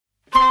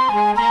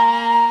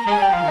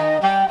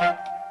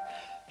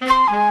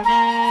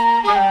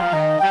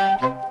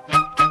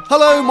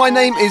Hello, my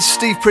name is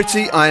Steve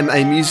Pretty. I'm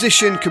a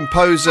musician,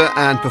 composer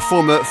and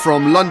performer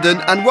from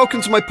London, and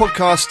welcome to my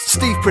podcast,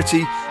 Steve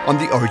Pretty on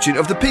the Origin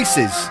of the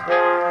Pieces.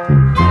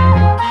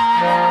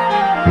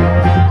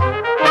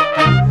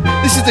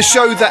 This is the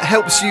show that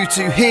helps you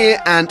to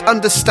hear and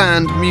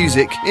understand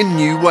music in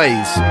new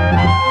ways.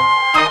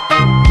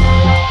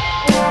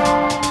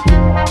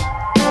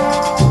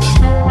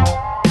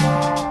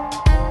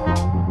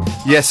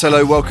 Yes,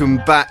 hello, welcome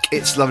back.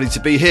 It's lovely to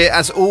be here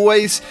as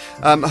always.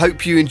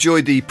 Hope you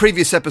enjoyed the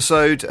previous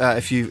episode.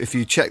 If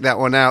you check that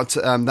one out,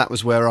 that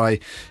was where I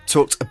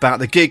talked about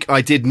the gig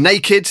I did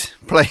naked,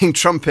 playing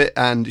trumpet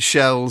and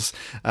shells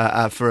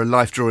for a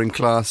life drawing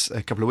class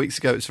a couple of weeks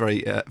ago. It's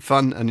very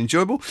fun and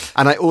enjoyable.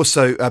 And I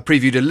also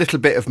previewed a little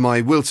bit of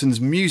my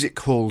Wilton's Music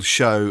Hall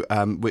show,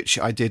 which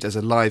I did as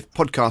a live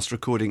podcast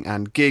recording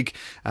and gig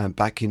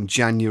back in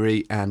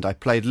January. And I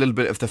played a little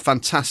bit of the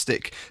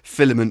fantastic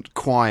Filament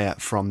Choir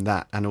from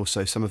that, and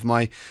also some of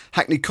my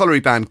Hackney Colliery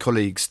Band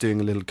colleagues doing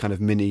a little kind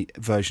of mini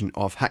version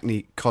of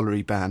Hackney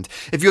Colliery Band.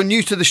 If you're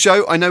new to the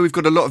show, I know we've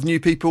got a lot of new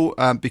people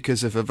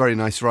because of a very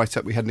nice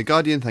write-up we had in The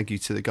Guardian. Thank you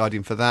to The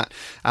Guardian for that.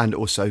 And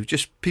also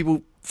just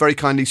people very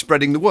kindly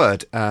spreading the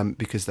word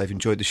because they've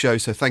enjoyed the show.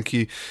 So thank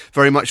you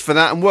very much for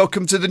that, and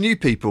welcome to the new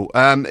people.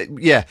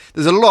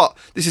 There's a lot.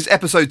 This is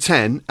episode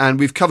 10 and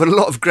we've covered a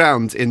lot of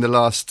ground in the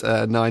last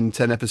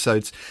 9-10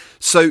 episodes.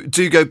 So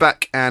do go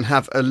back and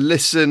have a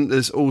listen.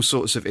 There's all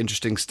sorts of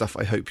interesting stuff,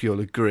 I hope you'll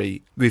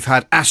agree. We've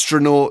had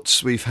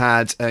astronauts, we've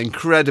had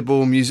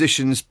incredible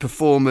musicians,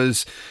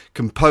 performers,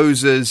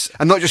 composers,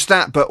 and not just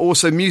that, but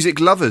also music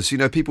lovers, you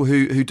know, people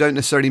who don't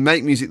necessarily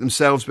make music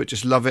themselves but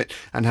just love it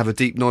and have a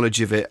deep knowledge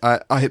of it.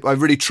 I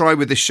really try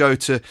with this show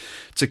to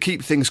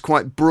keep things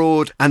quite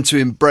broad and to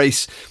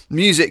embrace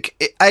music,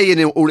 A,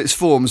 in all its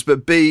forms,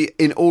 but B,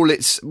 in all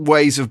its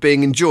ways of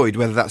being enjoyed,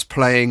 whether that's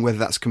playing, whether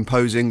that's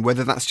composing,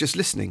 whether that's just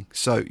listening.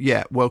 So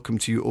yeah, welcome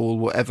to you all,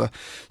 whatever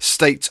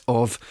state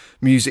of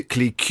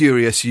musically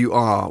curious you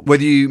are.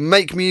 Whether you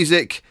make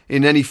music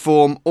in any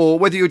form or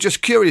whether you're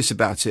just curious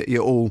about it,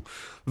 you're all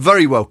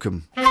very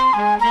welcome.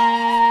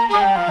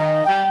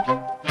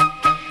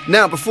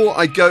 Now, before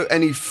I go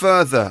any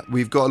further,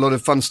 we've got a lot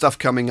of fun stuff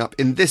coming up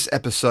in this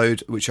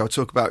episode, which I'll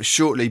talk about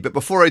shortly. But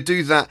before I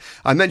do that,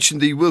 I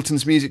mentioned the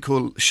Wilton's Music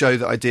Hall show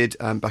that I did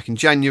back in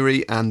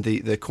January and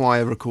the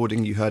choir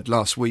recording you heard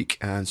last week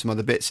and some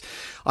other bits.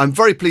 I'm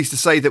very pleased to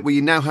say that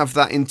we now have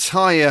that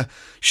entire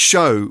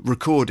show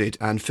recorded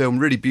and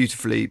filmed really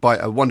beautifully by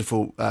a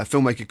wonderful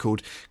filmmaker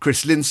called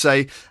Chris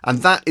Lindsay, and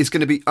that is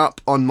going to be up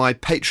on my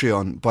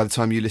Patreon by the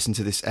time you listen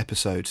to this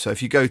episode. So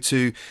if you go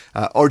to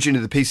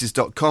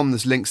originofthepieces.com,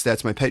 there's links there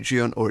to my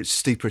Patreon, or it's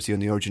Steve Pretty on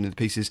the Origin of the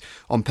Pieces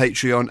on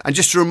Patreon. And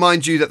just to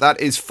remind you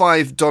that is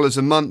 $5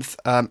 a month,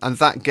 and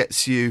that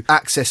gets you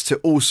access to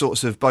all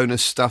sorts of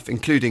bonus stuff,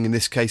 including in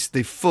this case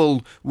the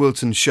full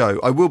Wilton show.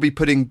 I will be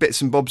putting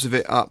bits and bobs of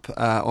it up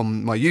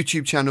on my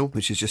YouTube channel,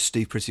 which is just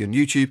Steve Pretty on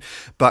YouTube,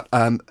 but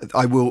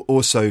I will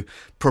also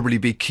probably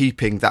be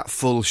keeping that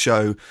full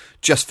show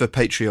just for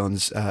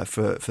Patreons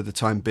for the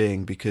time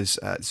being, because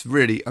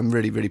I'm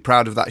really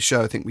proud of that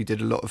show. I think we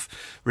did a lot of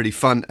really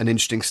fun and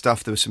interesting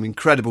stuff. There were some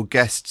incredible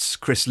guests: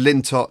 Chris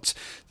Lintott,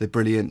 the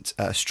brilliant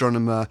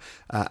astronomer,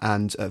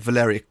 and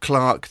Valeria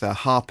Clark, the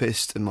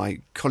harpist, and my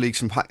colleagues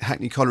from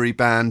Hackney Colliery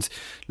Band,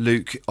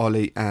 Luke,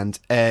 Ollie and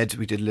Ed.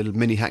 We did a little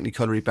mini Hackney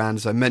Colliery Band,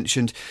 as I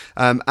mentioned,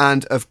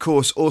 and of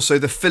course also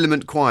the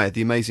Filament Choir,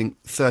 the amazing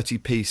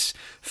 30-piece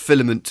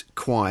Filament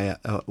Choir,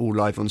 all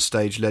live on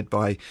stage, led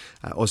by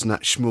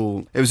Osnat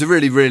Shmuel. It was a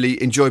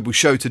really enjoyable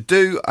show to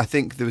do. I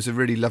think there was a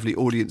really lovely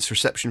audience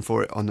reception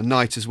for it on the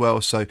night as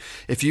well. So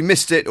if you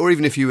missed it, or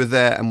even if you were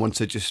there and want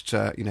to just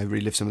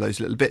relive some of those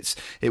little bits,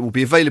 it will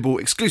be available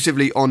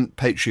exclusively on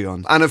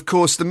Patreon. And of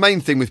course, the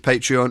main thing with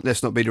Patreon,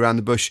 let's not beat around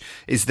the bush,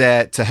 is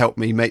there to help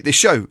me make this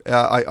show.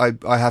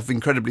 I have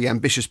incredibly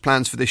ambitious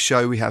plans for this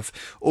show. We have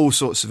all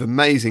sorts of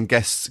amazing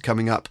guests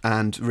coming up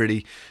and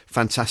really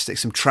fantastic,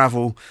 some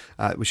travel,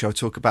 which I'll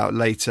talk about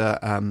later.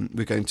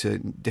 We're going to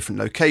different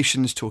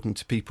locations, talking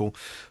to people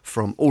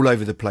from all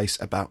over the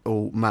place about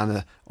all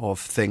manner of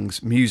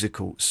things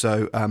musical.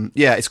 So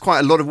it's quite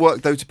a lot of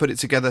work though to put it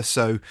together.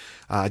 So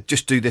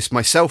just do this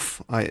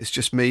myself. It's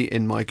just me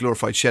in my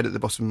glorified shed at the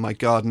bottom of my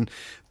garden.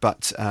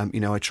 But,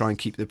 I try and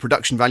keep the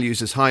production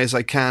values as high as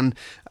I can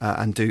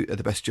and do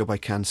the best job I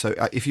can. So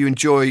if you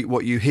enjoy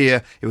what you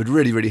hear, it would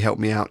really help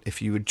me out if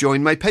you would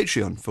join my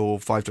Patreon for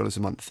 $5 a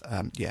month.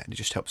 And it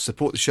just helps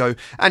support the show,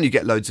 and you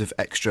get loads of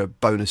extra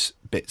bonus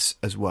bits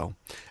as well.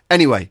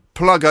 Anyway,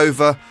 plug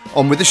over,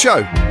 on with the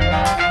show.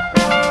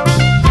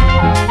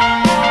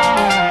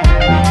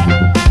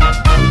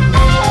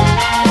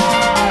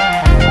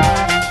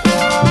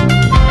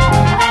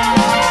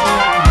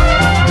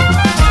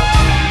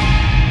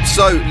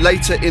 So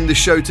later in the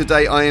show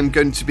today, I am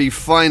going to be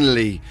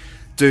finally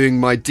doing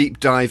my deep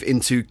dive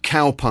into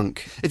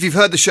cowpunk. If you've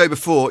heard the show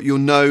before, you'll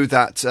know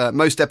that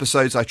most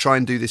episodes I try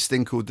and do this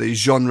thing called the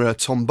genre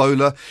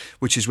tombola,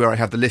 which is where I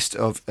have the list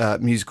of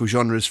musical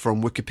genres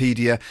from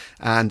Wikipedia,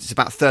 and it's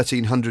about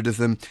 1,300 of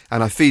them,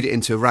 and I feed it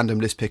into a random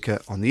list picker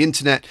on the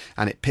internet,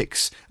 and it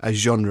picks a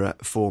genre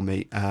for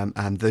me.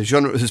 And the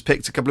genre that was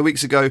picked a couple of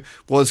weeks ago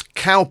was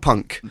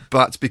cowpunk,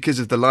 but because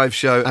of the live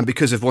show and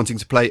because of wanting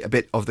to play a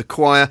bit of the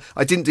choir,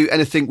 I didn't do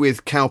anything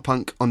with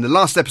cowpunk on the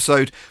last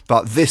episode,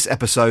 but this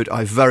episode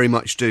I very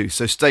much do.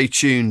 So stay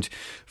tuned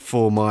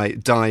for my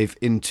dive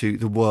into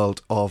the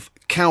world of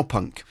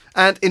cowpunk.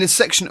 And in a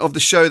section of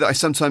the show that I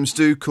sometimes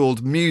do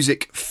called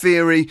Music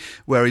Theory,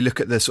 where we look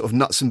at the sort of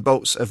nuts and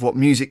bolts of what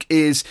music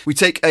is, we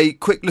take a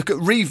quick look at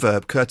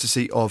reverb,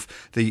 courtesy of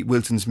the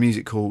Wilton's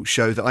Music Hall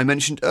show that I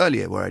mentioned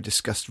earlier, where I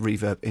discussed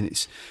reverb in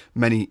its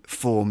many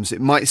forms.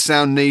 It might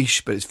sound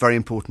niche, but it's very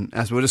important,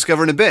 as we'll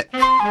discover in a bit.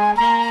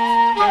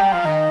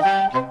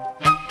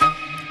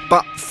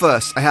 But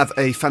first, I have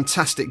a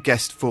fantastic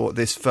guest for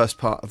this first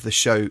part of the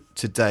show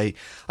today.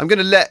 I'm going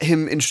to let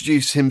him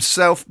introduce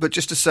himself, but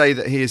just to say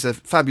that he is a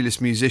fabulous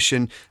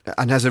musician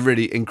and has a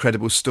really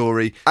incredible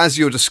story. As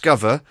you'll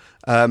discover,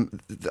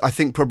 I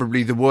think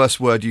probably the worst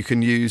word you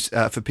can use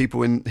for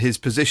people in his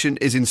position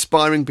is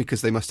inspiring,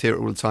 because they must hear it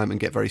all the time and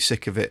get very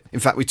sick of it. In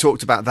fact, we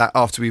talked about that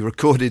after we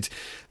recorded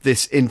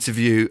this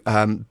interview,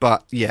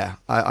 but yeah,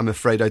 I'm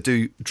afraid I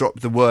do drop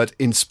the word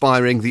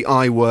inspiring, the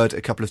I word, a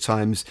couple of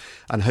times,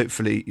 and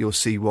hopefully you'll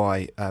see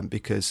why,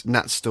 because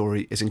Nat's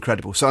story is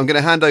incredible. So I'm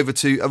going to hand over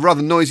to a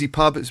rather noisy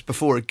pub. It's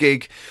before a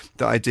gig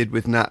that I did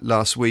with Nat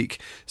last week,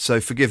 so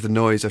forgive the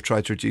noise. I've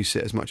tried to reduce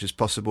it as much as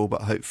possible,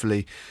 but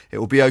hopefully it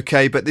will be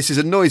okay. But this is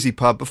a noisy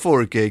pub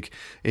before a gig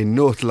in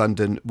North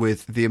London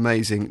with the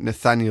amazing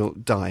Nathaniel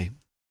Dye.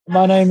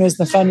 My name is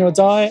Nathaniel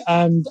Dye,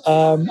 and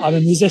I'm a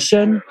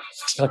musician.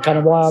 That's kind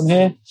of why I'm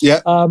here.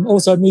 Yeah.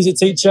 Also a music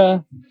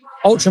teacher,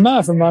 ultra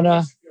marathon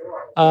runner.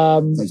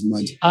 And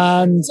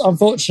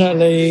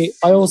unfortunately,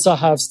 I also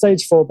have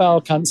stage 4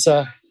 bowel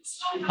cancer.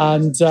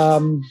 And I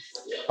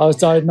was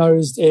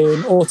diagnosed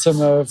in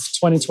autumn of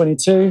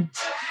 2022.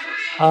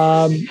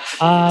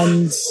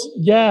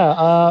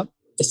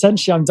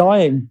 Essentially I'm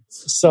dying.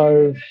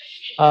 So,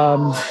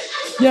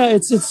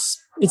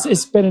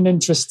 it's been an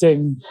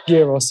interesting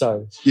year or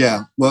so.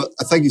 Yeah, well,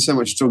 thank you so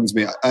much for talking to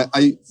me.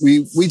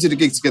 We did a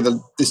gig together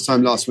this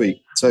time last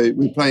week. So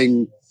we're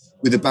playing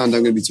with a band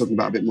I'm going to be talking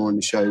about a bit more on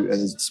the show,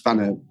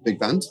 Spanner Big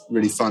Band.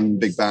 Really fun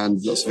big band,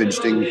 lots of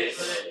interesting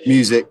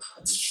music,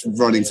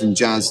 running from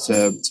jazz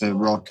to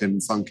rock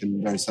and funk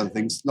and various other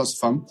things. Lots of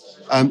fun.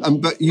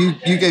 But you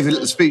gave a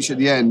little speech at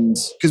the end,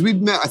 because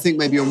we'd met, I think,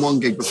 maybe on one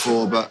gig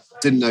before, but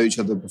didn't know each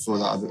other before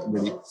that,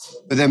 really.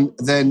 But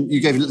then you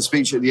gave a little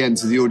speech at the end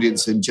to the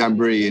audience in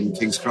Jamboree in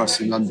King's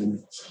Cross in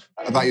London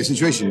about your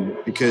situation,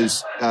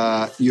 because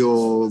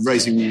you're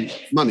raising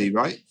money,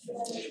 right?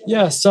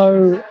 Yeah,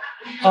 so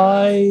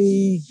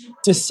I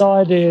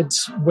decided,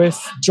 with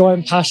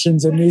joint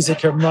passions in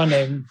music and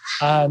running,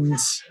 and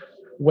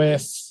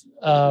with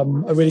a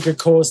really good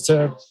cause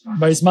to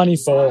raise money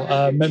for,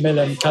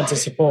 Macmillan Cancer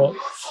Support,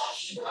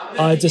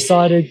 I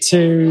decided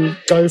to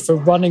go for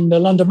running the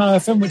London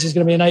Marathon, which is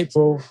going to be in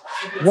April,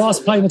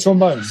 whilst playing the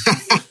trombone.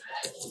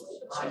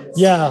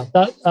 Yeah,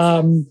 that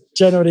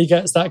generally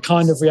gets that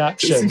kind of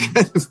reaction. It's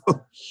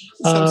incredible.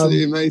 It's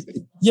absolutely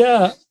amazing.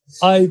 Yeah,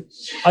 I've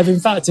in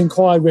fact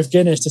inquired with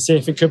Guinness to see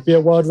if it could be a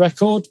world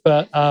record,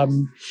 but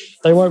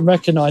they won't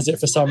recognise it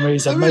for some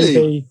reason. Oh,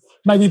 really?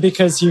 Maybe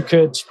because you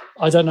could,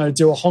 I don't know,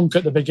 do a honk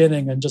at the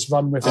beginning and just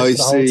run with it for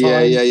the whole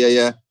time.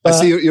 Yeah. But I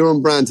see you're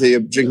on brand here. You're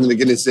drinking the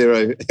Guinness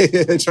Zero,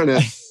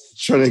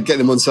 trying to get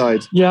them on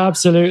side. Yeah,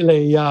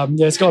 absolutely. Yeah,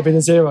 it's got to be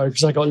the zero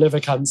because I got liver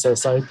cancer,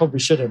 so I probably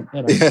shouldn't.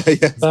 You know.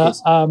 But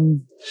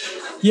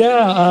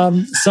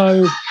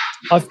so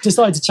I've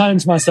decided to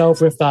challenge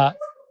myself with that,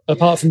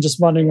 apart from just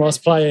running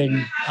whilst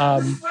playing.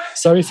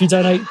 So if you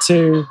donate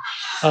to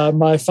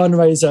my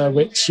fundraiser,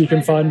 which you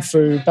can find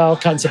through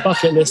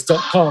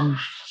bowelcancerbucketlist.com,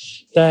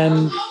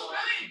 then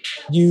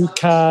you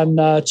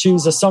can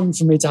choose a song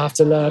for me to have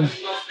to learn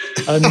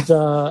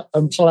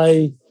and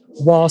play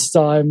whilst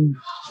I'm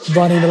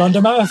running the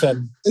London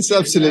Marathon. It's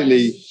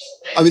absolutely...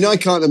 I mean, I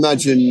can't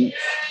imagine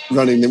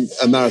running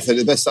a marathon.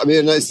 The best. I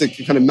mean, it's the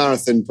kind of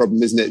marathon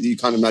problem, isn't it? You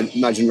can't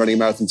imagine running a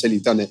marathon until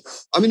you've done it.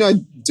 I mean, I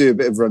do a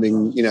bit of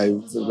running,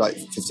 like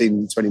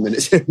 15, 20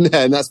 minutes here and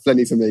there, and that's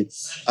plenty for me.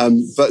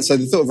 But so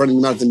the thought of running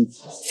a marathon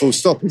full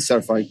stop is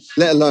terrifying,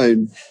 let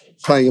alone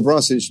playing a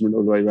brass instrument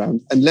all the way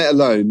around, and let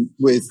alone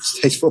with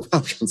stage 4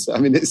 bowel cancer. I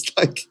mean, it's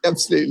like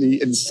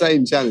absolutely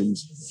insane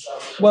challenge.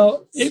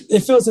 Well,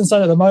 it feels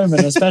insane at the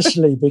moment,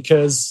 especially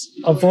because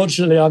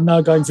unfortunately I'm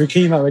now going through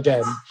chemo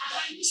again.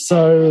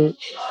 So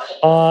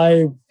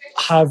I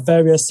have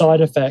various side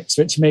effects,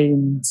 which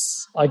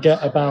means I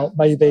get about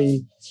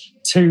maybe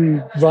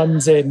 2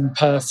 runs in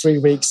per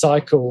 3-week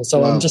cycle.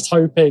 So I'm just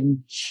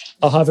hoping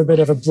I'll have a bit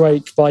of a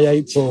break by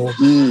April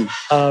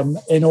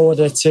in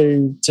order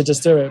to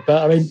just do it.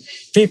 But I mean,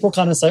 people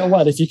kind of say, oh,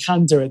 well, if you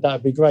can do it,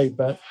 that'd be great.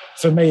 But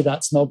for me,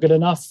 that's not good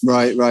enough.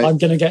 Right. I'm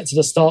going to get to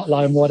the start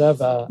line,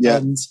 whatever. Yeah.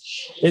 And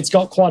it's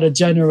got quite a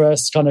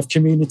generous kind of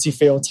community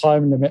feel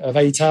time limit of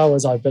 8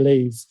 hours, I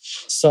believe.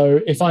 So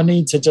if I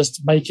need to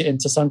just make it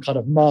into some kind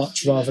of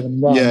march rather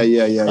than run,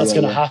 that's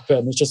going to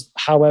happen. It's just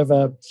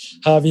however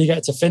you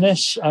get to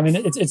finish. I mean,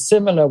 it's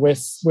similar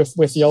with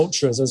the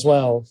ultras as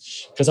well,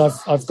 because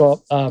I've got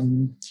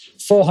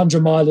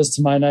 400 milers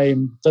to my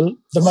name. The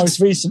most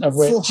recent of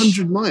which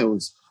 400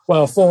 miles.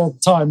 Well, 4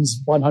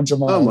 times 100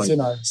 miles,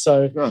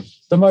 So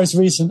the most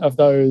recent of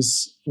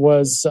those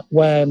was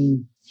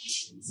when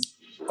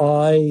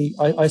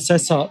I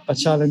set up a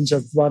challenge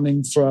of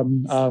running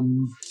from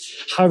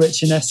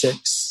Harwich in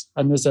Essex,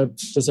 and there's a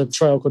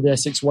trail called the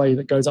Essex Way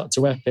that goes up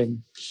to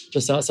Epping,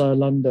 just outside of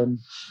London,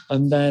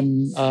 and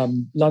then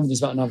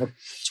London's about another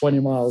 20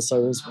 miles,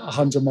 so it was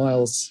 100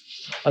 miles,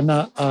 and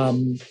that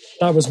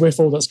was with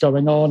all that's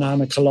going on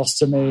and a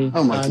colostomy.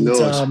 Oh my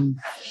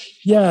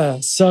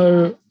Lord!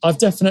 So I've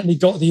definitely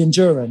got the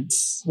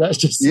endurance. Let's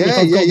just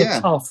I've got the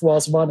tough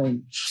whilst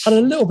running. Had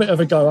a little bit of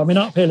a go. I mean,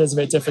 uphill is a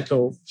bit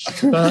difficult,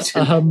 but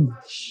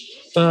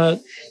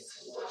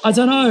I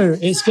don't know.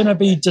 It's going to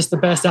be just the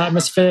best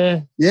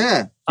atmosphere.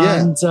 Yeah.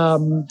 And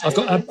I've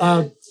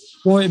got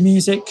Roy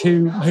Music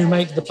who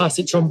make the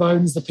plastic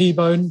trombones, the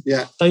P-bone.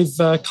 Yeah.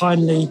 They've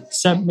kindly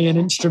sent me an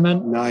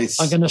instrument.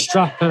 Nice. I'm going to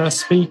strap a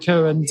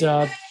speaker and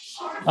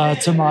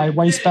to my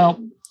waist belt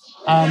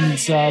and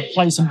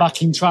play some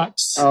backing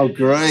tracks. Oh,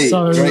 great.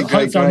 So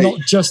great. I'm not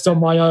just on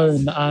my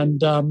own.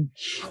 And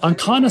I'm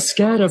kind of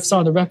scared of some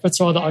of the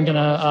repertoire that I'm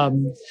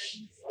going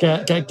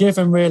to get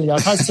given, really.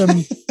 I've had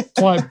some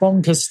quite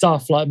bonkers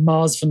stuff like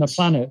Mars from the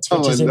Planet,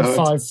 which is in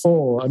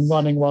 5/4 and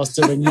running whilst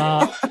doing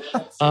that.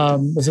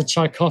 There's a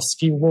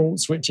Tchaikovsky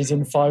waltz, which is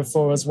in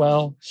 5/4 as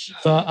well.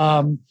 But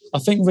I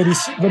think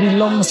really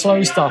long,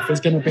 slow stuff is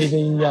going to be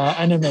the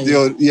enemy,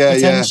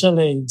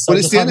 potentially. So well,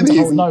 it's the enemy.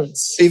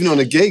 Notes. Even on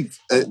a gig,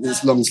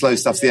 this long, slow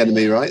stuff's the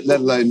enemy, right? Let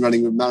alone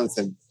running a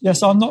marathon. Yeah,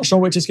 so I'm not sure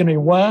which is going to be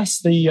worse,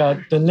 the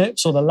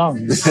lips or the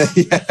lungs,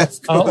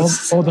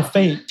 or the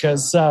feet,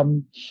 because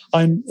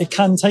it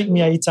can take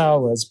me 8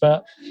 hours,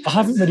 but I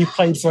haven't really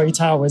played for 8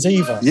 hours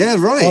either. Yeah,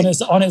 right.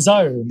 On its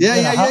own.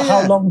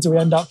 How long do we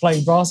end up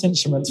playing brass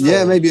instruments for?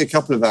 Yeah, maybe a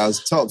couple of hours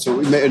tops. Or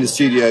we met in the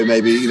studio,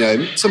 maybe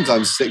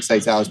sometimes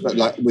 6-8 hours, but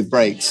like with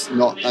breaks,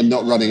 not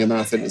running a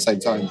marathon at the same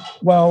time.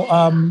 Well,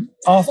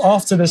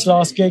 after this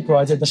last gig where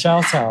I did the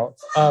shout out,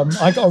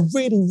 I got a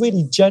really,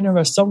 really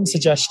generous song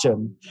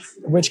suggestion,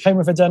 which came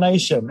with a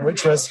donation,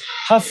 which was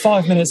have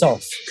 5 minutes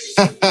off.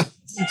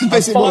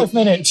 Basically, 5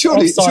 minutes.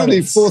 Surely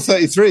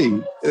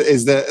 4:33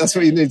 is that's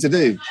what you need to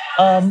do.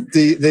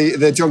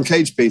 The John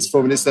Cage piece,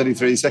 4 minutes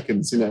 33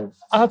 seconds.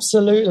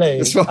 Absolutely.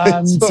 That's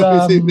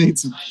what we need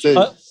to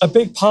do. A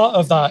big part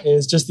of that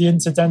is just the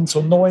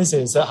incidental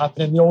noises that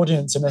happen in the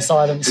audience in a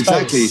silent space.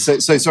 Exactly.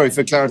 So sorry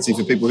for clarity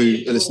for people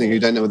who are listening who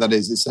don't know what that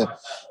is. It's a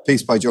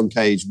piece by John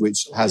Cage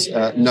which has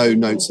no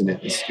notes in it.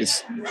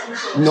 It's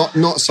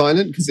not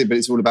silent but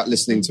it's all about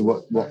listening to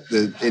what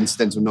the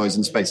incidental noise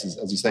in space is,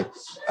 as you say.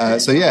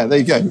 So yeah, there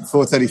you go.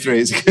 4:33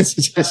 is a good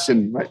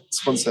suggestion. Right,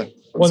 sponsor.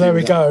 Well, there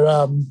we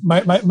go.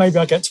 Maybe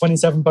I get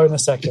 27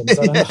 bonus seconds.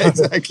 I don't know.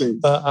 Exactly.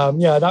 But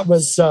that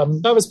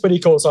was pretty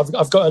cool. So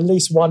I've got at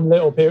least one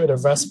little period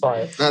of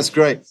respite. That's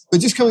great.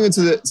 But just coming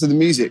into the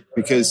music,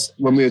 because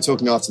when we were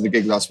talking after the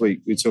gig last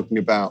week, we were talking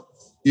about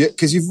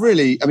because you've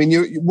really. I mean,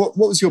 what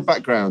was your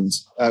background?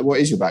 What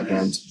is your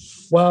background?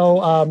 Well,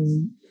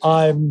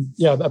 I'm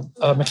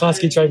a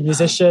classically trained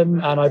musician,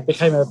 and I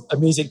became a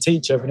music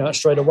teacher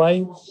straight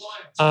away.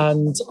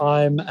 And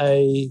I'm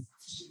a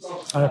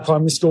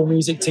primary school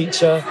music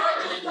teacher.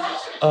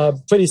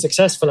 Pretty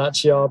successful,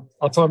 actually.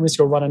 Our primary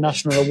school won a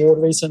national award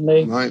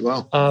recently. Right,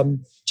 well.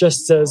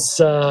 Just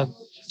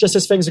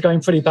as things are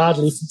going pretty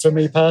badly for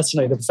me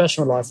personally, the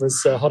professional life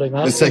was hotting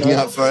up. It's taking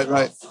up for it,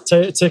 right?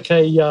 Took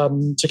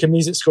a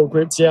music school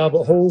group to the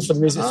Albert Hall for the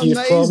music for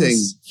youth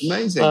proms.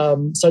 Amazing.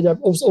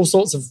 All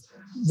sorts of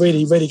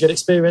really, really good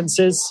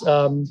experiences.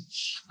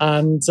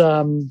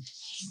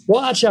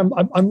 Well, actually,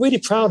 I'm really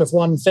proud of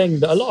one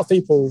thing that a lot of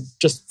people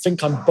just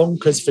think I'm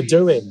bonkers for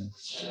doing,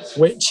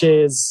 which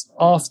is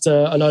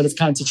after a load of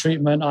cancer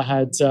treatment, I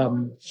had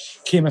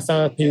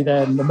chemotherapy,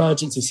 then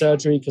emergency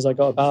surgery because I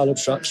got a bowel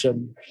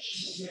obstruction.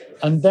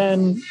 And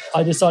then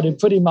I decided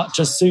pretty much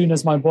as soon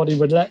as my body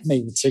would let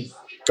me to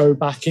go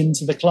back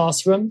into the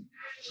classroom.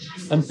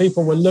 And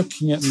people were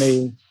looking at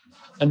me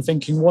and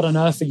thinking, what on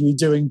earth are you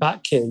doing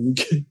back here?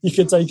 You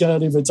could take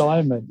early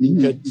retirement.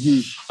 You could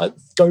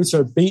go to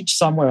a beach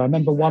somewhere. I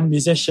remember one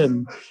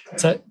musician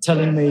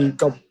telling me,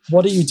 God,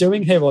 what are you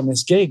doing here on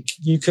this gig?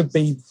 You could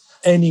be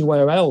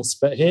anywhere else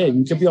but here.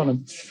 You could be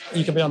on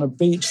a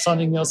beach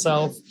sunning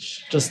yourself,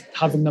 just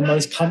having the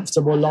most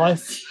comfortable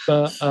life.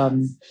 But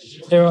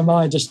here am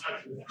I just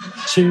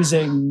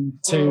choosing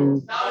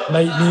to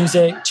make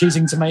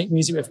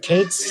music with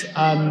kids.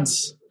 And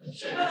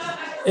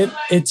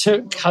it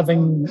took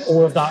having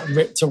all of that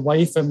ripped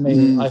away from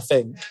me, I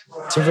think,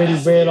 to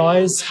really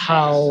realise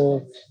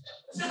how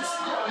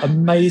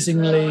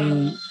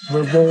amazingly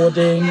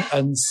rewarding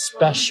and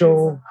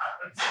special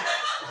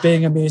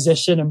being a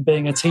musician and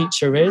being a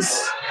teacher is,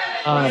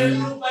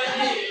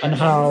 and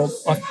how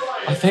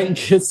I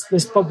think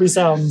this probably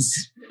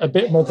sounds a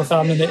bit more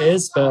profound than it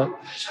is, but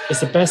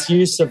it's the best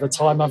use of the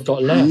time I've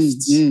got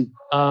left.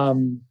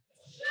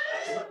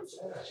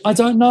 I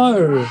don't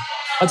know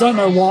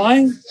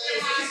why,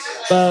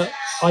 but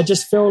I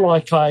just feel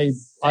like I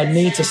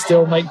need to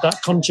still make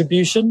that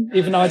contribution,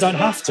 even though I don't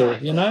have to.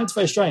 It's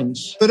very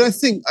strange. But I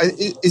think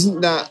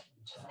isn't that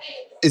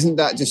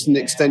just an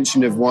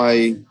extension of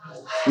why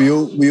we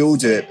all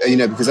do it?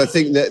 Because I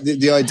think that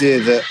the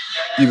idea that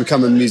you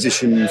become a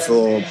musician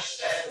for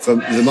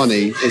the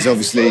money is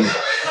obviously,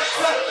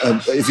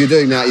 if you're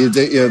doing that,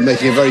 you're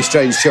making a very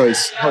strange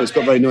choice. Oh, it's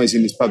got very noisy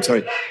in this pub.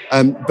 Sorry,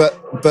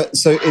 but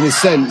so in a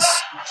sense,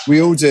 we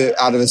all do it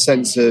out of a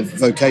sense of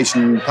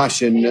vocation,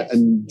 passion,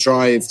 and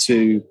drive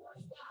to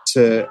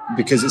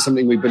because it's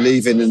something we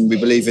believe in, and we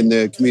believe in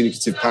the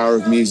communicative power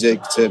of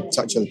music to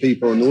touch other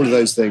people and all of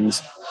those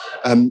things.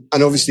 And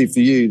obviously for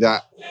you,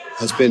 that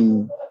has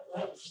been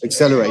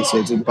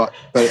accelerated, but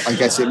I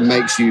guess it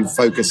makes you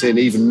focus in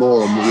even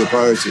more on your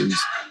priorities.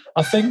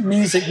 I think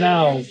music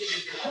now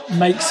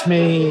makes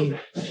me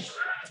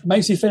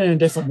feel in a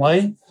different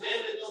way.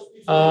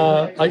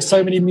 Like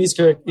so many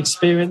musical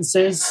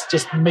experiences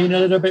just mean a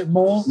little bit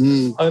more.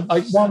 One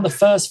of the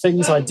first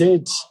things I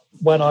did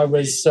when I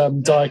was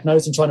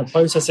diagnosed and trying to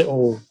process it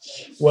all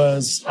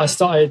was I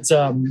started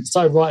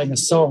writing a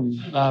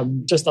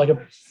song, just like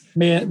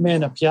me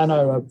and a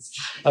piano,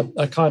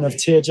 a kind of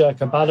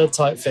tearjerker ballad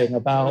type thing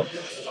about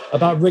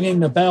ringing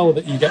the bell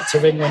that you get to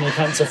ring when you're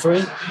cancer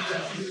free,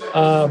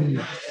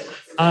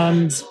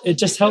 and it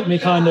just helped me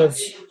kind of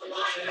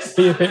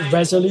be a bit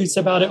resolute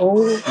about it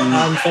all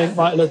and think,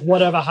 right, look,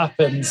 whatever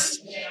happens,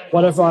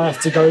 whatever I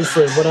have to go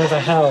through, whatever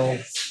hell,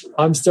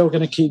 I'm still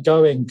going to keep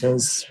going,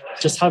 because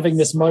just having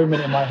this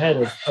moment in my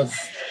head of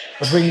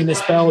ringing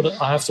this bell that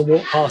I have to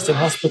walk past in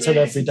hospital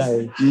every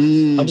day,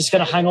 I'm just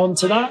going to hang on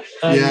to that.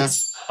 And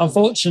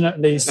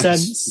unfortunately,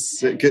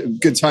 since...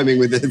 Good timing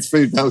with the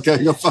food bell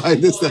going off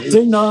behind us.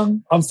 Ding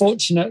dong.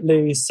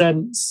 Unfortunately,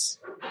 since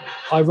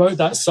I wrote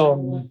that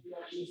song,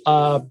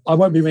 I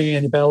won't be ringing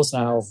any bells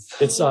now.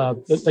 It's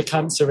the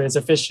cancer is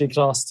officially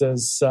classed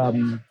as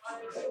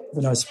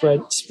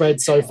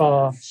spread so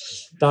far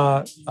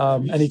that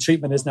any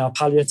treatment is now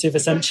palliative,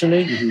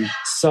 essentially.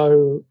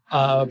 So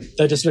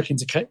they're just looking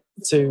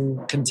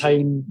to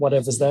contain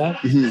whatever's there.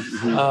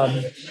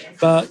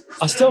 But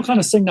I still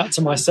kind of sing that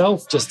to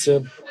myself just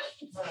to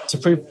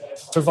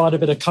provide a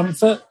bit of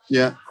comfort.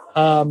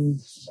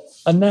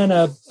 And then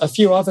a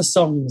few other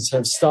songs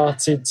have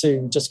started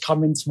to just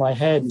come into my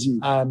head,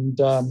 and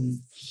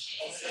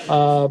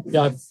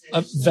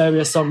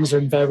various songs are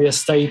in various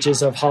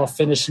stages of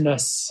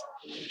half-finishedness.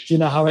 You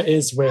know how it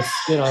is with,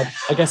 I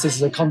guess this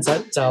is a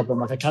concept album,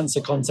 like a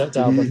cancer concept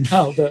album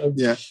now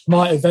that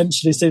might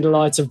eventually see the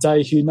light of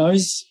day, who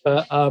knows?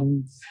 But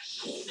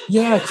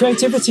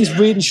creativity is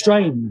really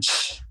strange.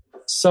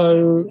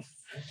 So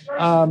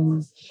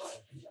I've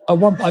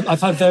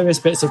had various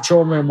bits of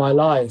trauma in my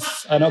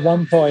life, and at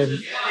one point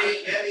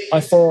I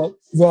thought,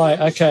 right,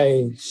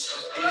 okay,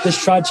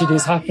 this tragedy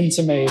has happened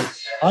to me.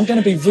 I'm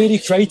going to be really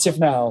creative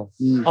now.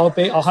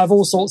 I'll have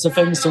all sorts of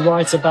things to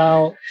write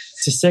about,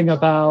 to sing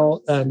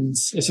about, and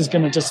this is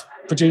going to just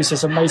produce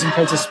this amazing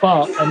creative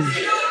spark. And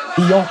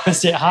the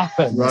opposite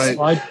happened. Right.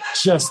 I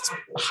just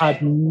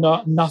had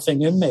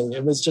nothing in me.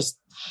 It was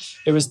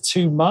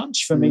too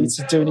much for me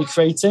to do any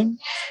creating.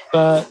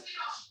 But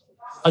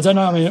I don't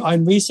know. I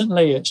mean,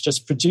 recently it's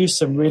just produced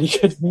some really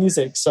good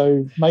music.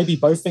 So maybe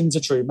both things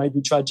are true.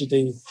 Maybe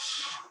tragedy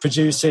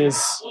produces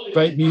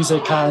great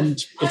music,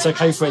 and it's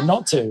okay for it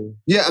not to.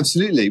 Yeah,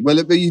 absolutely.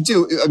 Well, but you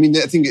do. I mean,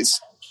 I think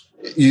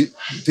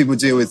people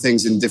deal with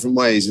things in different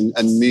ways,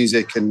 and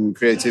music and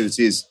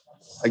creativity is,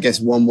 I guess,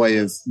 one way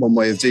of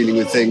dealing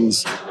with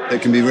things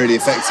that can be really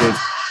effective.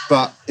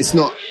 But it's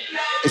not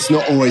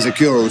always a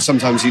cure-all.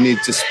 Sometimes you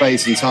need to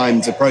space and time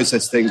to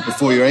process things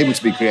before you're able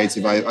to be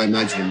creative, I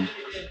imagine.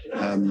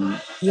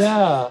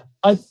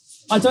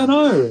 I don't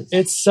know.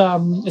 It's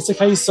a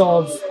case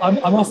of I'm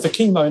off for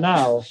chemo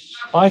now.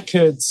 I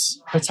could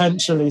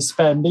potentially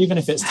spend, even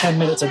if it's 10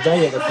 minutes a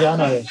day at the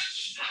piano,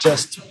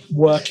 just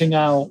working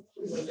out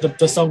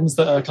the songs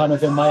that are kind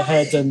of in my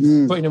head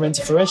and putting them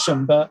into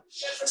fruition. But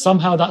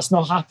somehow that's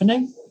not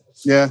happening.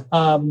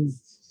 I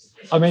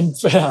mean,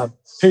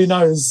 who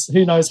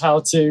knows how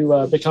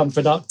to become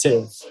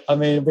productive? I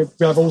mean, we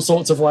have all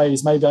sorts of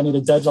ways. Maybe I need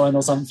a deadline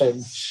or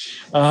something.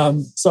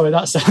 Sorry,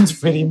 that sounds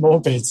pretty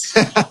morbid.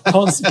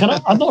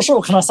 I'm not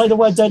sure. Can I say the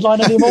word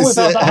deadline anymore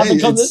without that having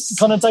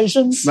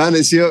connotations? Man,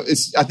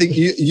 I think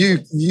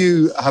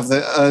you have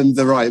earned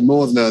the right,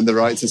 more than earned the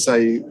right, to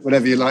say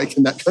whatever you like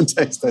in that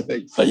context, I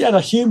think. But yeah, the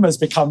humour's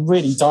become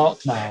really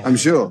dark now. I'm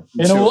sure.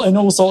 In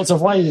all sorts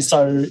of ways.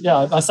 So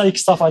yeah, I say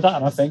stuff like that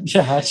and I think,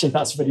 yeah, actually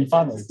that's really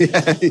funny.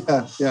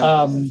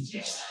 Yeah.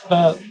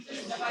 But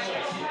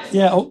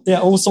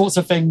all sorts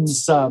of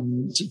things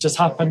just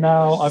happen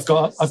now. I've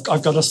got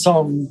a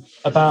song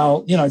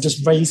about, you know,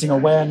 just raising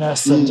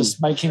awareness and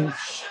just making it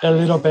a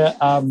little bit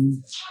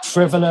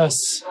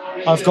frivolous.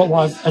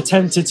 I've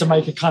attempted to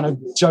make a kind of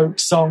joke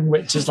song,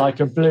 which is like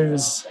a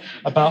blues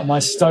about my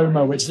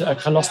stoma, which is a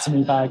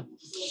colostomy bag,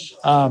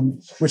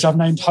 which I've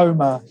named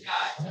Homer,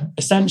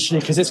 essentially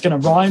because it's going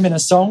to rhyme in a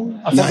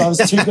song. I thought that was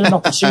too good an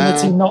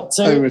opportunity not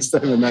to. Homer's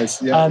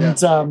nice, yeah.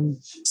 And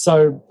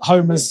so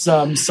Homer's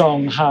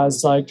song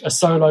has like a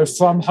solo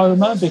from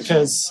Homer,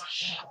 because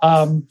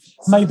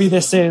maybe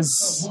this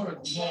is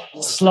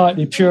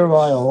slightly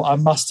puerile, I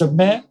must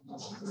admit.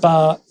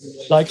 But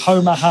like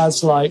Homer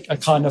has like a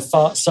kind of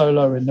fart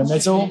solo in the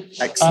middle.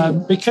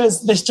 Excellent.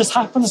 Because this just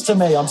happens to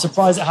me. I'm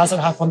surprised it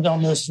hasn't happened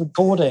on this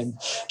recording.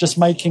 Just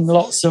making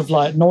lots of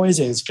like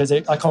noises because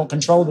I can't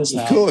control this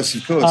now. Of course.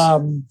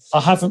 I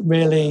haven't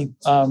really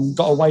got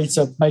a way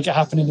to make it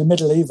happen in the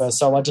middle either.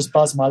 So I just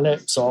buzz my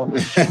lips or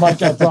might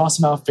get a brass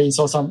mouthpiece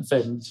or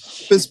something.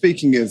 But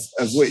speaking of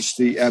which,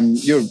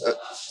 you're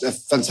a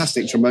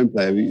fantastic trombone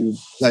player. You were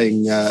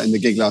playing in the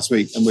gig last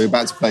week, and we're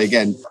about to play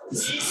again.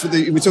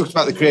 We talked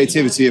about the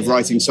creativity of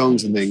writing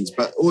songs and things,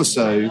 but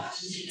also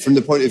from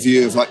the point of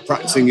view of like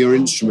practicing your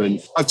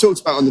instrument. I've talked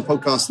about on the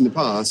podcast in the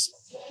past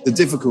the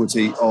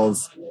difficulty of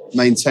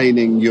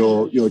maintaining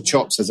your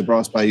chops as a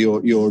brass player,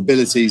 your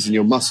abilities and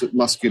your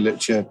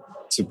musculature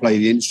to play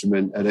the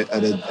instrument at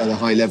a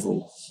high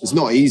level. It's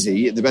not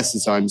easy at the best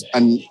of times.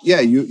 And yeah,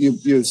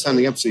 you're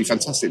sounding absolutely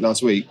fantastic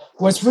last week.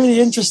 Well, it's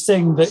really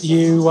interesting that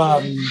you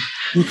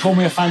call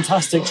me a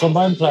fantastic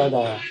trombone player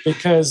there,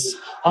 because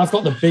I've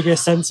got the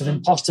biggest sense of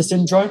imposter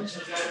syndrome.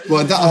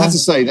 Well, I have to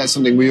say that's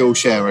something we all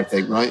share, I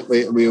think, right?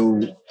 We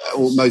all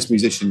most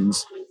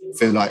musicians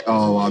feel like,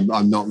 oh,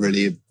 I'm not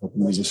really a proper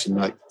musician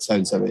like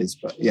so-and-so is.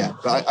 But yeah,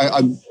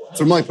 I'm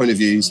from my point of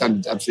view, you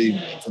sounded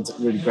absolutely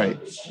really great.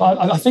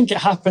 I think it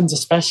happens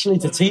especially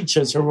to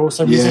teachers who are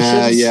also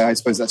musicians. Yeah, I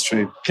suppose that's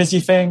true. Because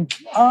you think,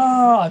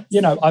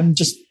 I'm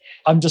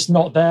just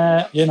not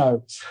there. You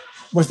know,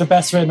 with the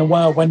best way in the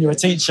world, when you're a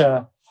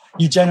teacher,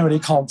 you generally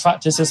can't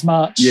practice as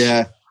much.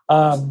 Yeah.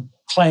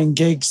 Playing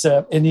gigs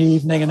in the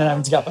evening and then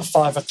having to get up at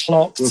 5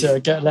 o'clock to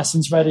get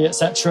lessons ready,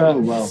 etc. Oh,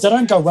 wow. They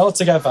don't go well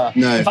together.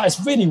 No. In fact,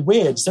 it's really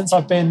weird. Since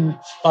I've been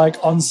like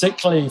on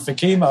sick leave for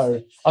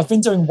chemo, I've been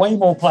doing way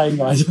more playing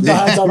than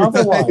I've done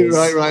otherwise.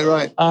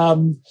 Right.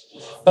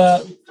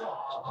 But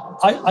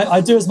I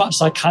do as much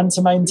as I can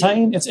to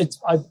maintain.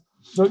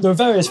 There are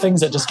various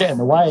things that just get in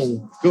the way.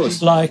 Of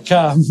course. Like,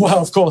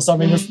 of course. I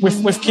mean,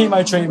 with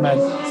chemo treatment,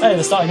 hey,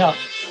 they're starting up.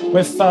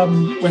 With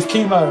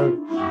chemo,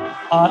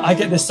 I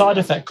get this side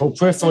effect called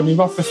peripheral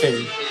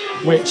neuropathy,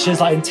 which is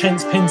like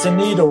intense pins and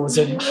needles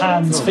in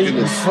hands, feet,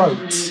 and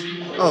throat.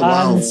 Oh,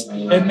 wow.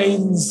 And it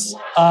means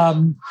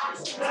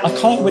I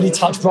can't really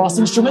touch brass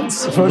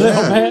instruments for a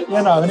little bit,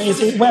 you know, and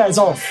it wears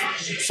off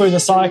through the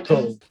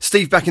cycle.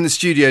 Steve back in the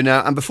studio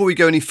now, and before we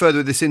go any further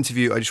with this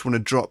interview, I just want to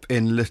drop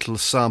in a little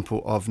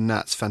sample of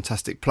Nat's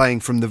fantastic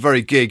playing from the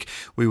very gig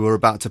we were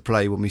about to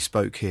play when we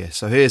spoke here.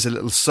 So here's a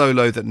little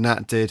solo that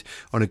Nat did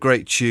on a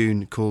great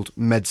tune called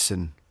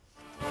Medicine.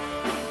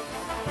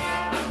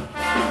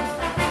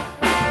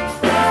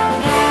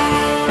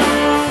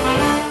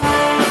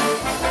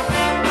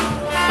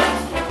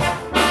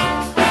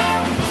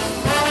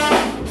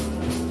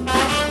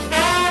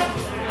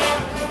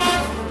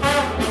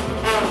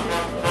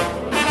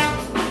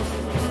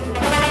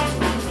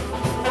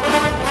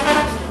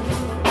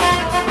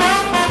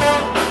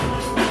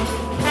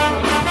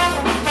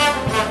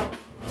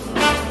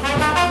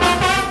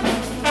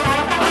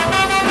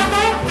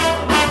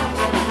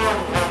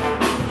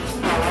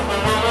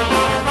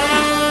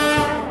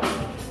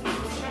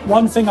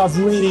 One thing I've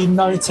really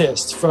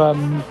noticed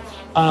from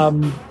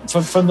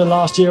the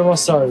last year or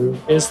so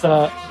is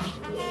that,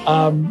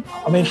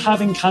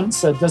 having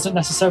cancer doesn't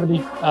necessarily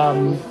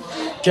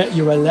get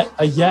you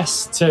a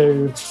yes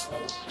to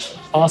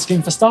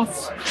asking for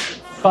stuff,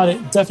 but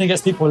it definitely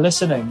gets people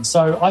listening.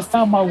 So I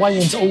found my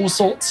way into all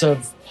sorts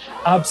of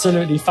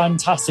absolutely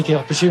fantastic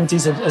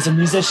opportunities as a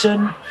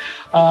musician.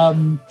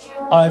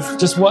 I've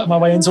just worked my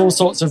way into all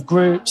sorts of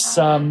groups,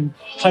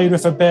 played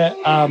with a bit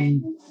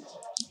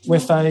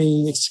with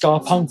a ska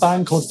punk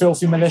band called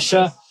Filthy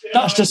Militia.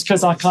 That's just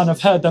because I kind of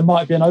heard there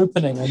might be an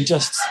opening and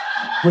just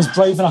was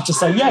brave enough to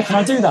say, yeah, can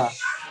I do that?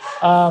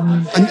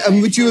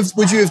 And would you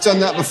have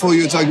done that before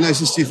your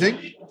diagnosis, do you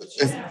think?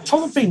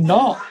 Probably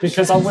not,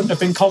 because I wouldn't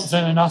have been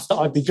confident enough that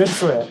I'd be good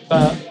for it.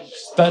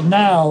 But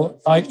now,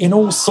 like in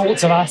all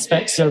sorts of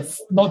aspects of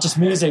not just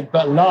music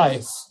but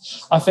life,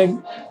 I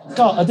think,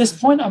 God, at this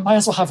point I might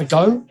as well have a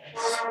go.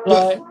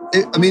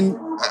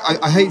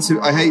 I hate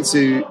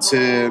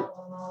to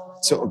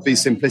sort of be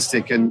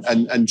simplistic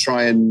and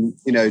try and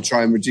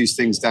reduce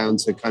things down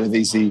to kind of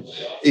easy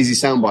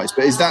sound bites.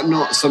 But is that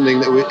not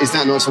something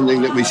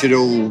that we should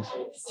all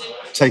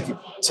take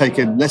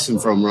a lesson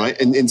from, right?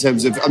 In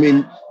terms of, I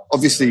mean,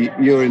 obviously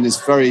you're in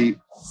this very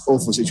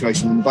awful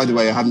situation. And by the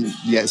way, I haven't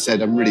yet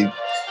said I'm really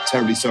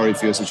terribly sorry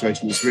for your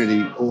situation. It's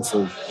really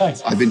awful.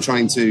 Thanks. I've been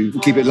trying to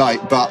keep it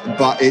light, but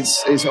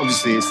it's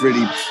obviously it's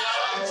really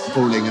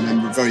appalling, and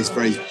I'm very,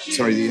 very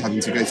sorry that you're having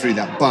to go through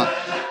that.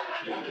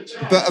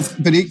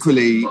 But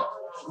equally,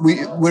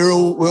 we're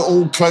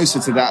all closer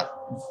to that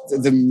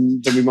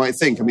than we might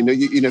think. I mean,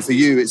 you know, for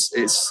you,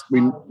 it's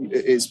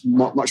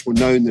much more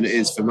known than it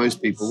is for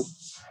most people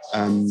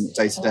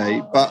day to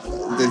day. But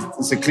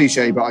it's a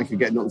cliche, but I could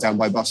get knocked down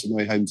by a bus on the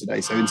way home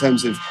today. So in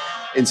terms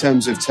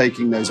of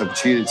taking those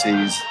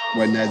opportunities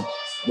when they're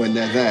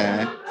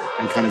there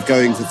and kind of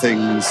going for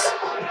things,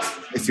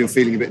 if you're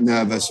feeling a bit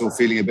nervous or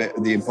feeling a bit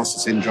of the imposter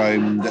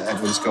syndrome that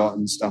everyone's got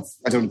and stuff,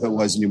 I don't want to put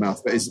words in your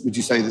mouth, but would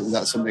you say that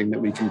that's something that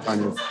we can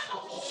kind of...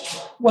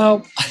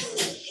 Well,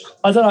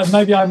 I don't know,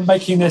 maybe I'm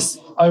making this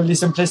overly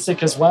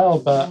simplistic as well,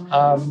 but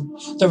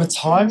there are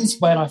times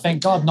when I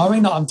think, God,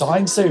 knowing that I'm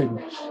dying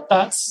soon,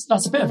 that's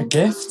a bit of a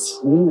gift.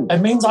 Ooh. It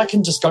means I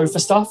can just go for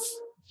stuff,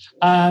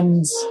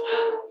 and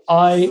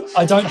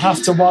I don't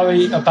have to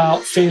worry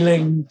about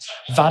feeling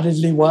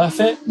validly worth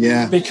it.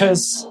 Yeah.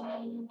 Because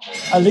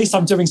at least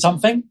I'm doing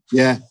something.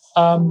 Yeah.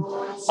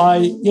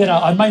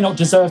 I may not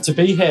deserve to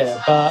be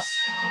here, but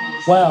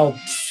well,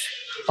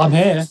 I'm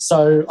here,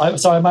 so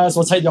I may as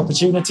well take the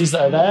opportunities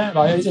that are there.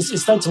 Like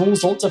it's led to all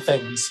sorts of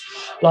things.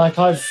 Like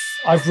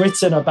I've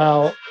written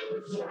about,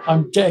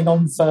 I'm getting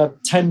on for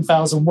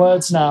 10,000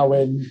 words now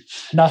in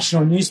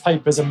national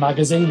newspapers and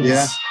magazines.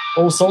 Yeah.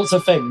 All sorts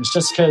of things,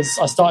 just because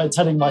I started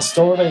telling my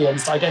story and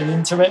started getting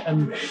into it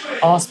and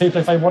asked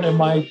people if they wanted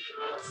my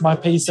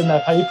piece in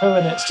their paper,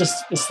 and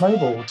it's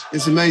snowballed.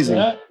 It's amazing.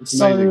 Yeah?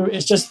 So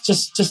it's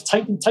just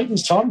take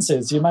these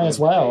chances. You may as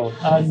well,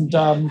 and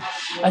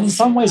in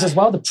some ways as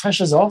well, the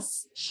pressure's off.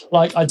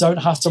 Like I don't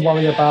have to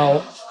worry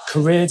about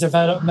career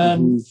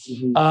development.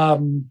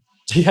 Mm-hmm.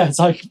 Yeah, it's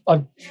like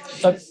I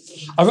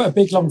wrote a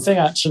big long thing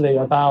actually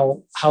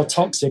about how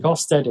toxic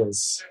Ofsted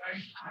is.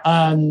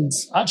 And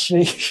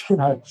actually, you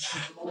know,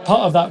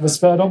 part of that was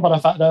spurred on by the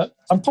fact that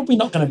I'm probably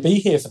not going to be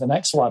here for the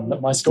next one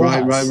that my school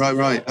has.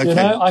 Right. Okay. You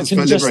know, That's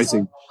quite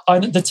liberating.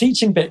 The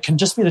teaching bit can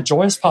just be the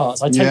joyous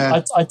parts. I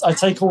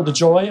take all the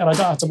joy, and I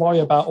don't have to worry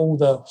about all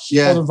the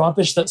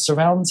rubbish that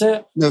surrounds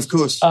it. No, of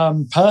course.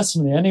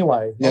 Personally,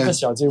 anyway. Yeah.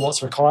 Obviously, I do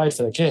what's required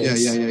for the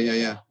kids.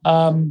 Yeah.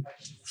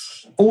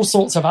 All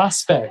sorts of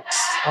aspects.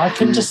 I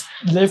can just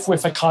live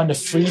with a kind of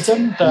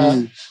freedom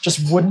that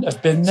just wouldn't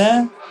have been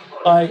there.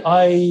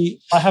 I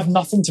have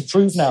nothing to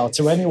prove now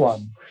to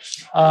anyone.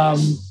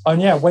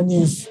 And yeah, when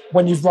you've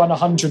run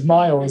 100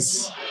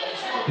 miles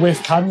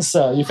with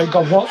cancer, you think,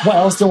 God, what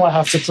else do I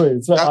have to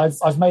prove? Look,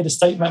 I've made a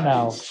statement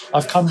now.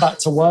 I've come back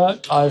to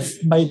work. I've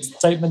made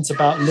statements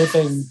about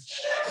living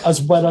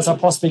as well as I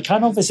possibly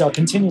can. Obviously, I'll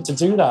continue to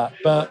do that.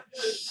 But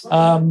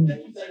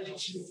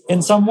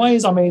in some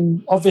ways, I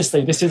mean,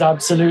 obviously, this is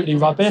absolutely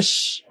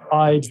rubbish.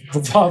 I'd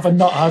rather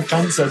not have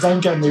cancer.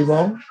 Don't get me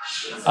wrong.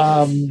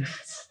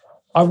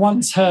 I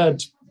once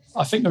heard,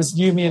 I think it was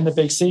You, Me and the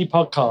Big C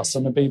podcast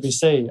on the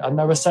BBC, and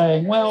they were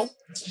saying, well,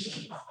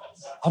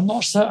 I'm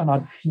not certain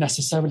I'd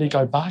necessarily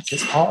go back.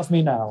 It's part of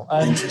me now.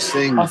 And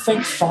interesting. I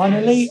think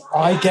finally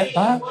I get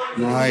that.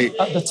 Right.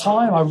 At the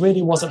time, I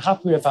really wasn't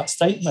happy with that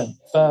statement.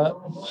 But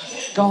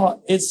God,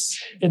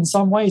 in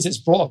some ways, it's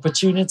brought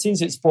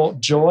opportunities. It's brought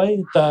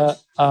joy that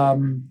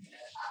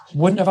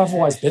wouldn't have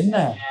otherwise been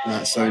there.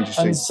 That's so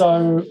interesting. And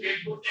so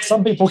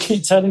some people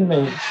keep telling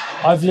me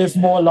I've lived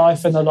more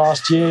life in the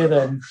last year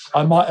than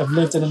I might have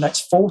lived in the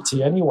next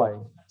 40 anyway.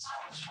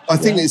 I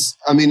think it's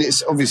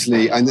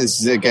obviously, and this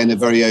is again a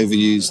very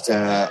overused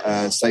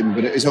statement,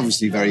 but it's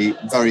obviously very,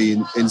 very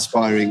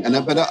inspiring.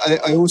 But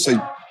I also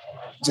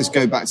just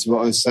go back to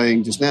what I was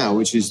saying just now,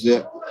 which is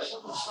that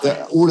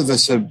all of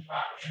us are.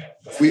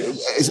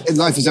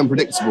 Life is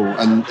unpredictable,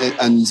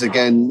 and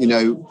again, you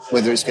know,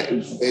 whether it's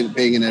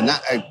being in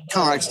a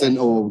car accident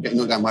or getting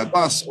knocked down by a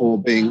bus or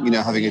being, you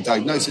know, having a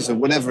diagnosis or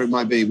whatever it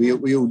might be,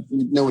 we all,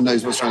 no one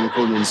knows what's around the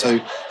corner. And so,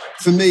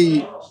 for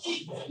me,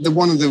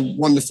 one of the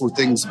wonderful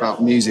things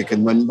about music,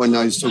 and when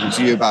I was talking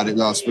to you about it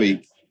last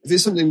week, if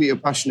it's something that you're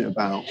passionate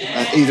about,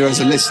 either as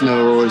a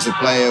listener or as a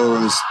player or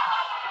as,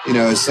 you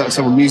know, as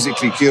someone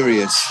musically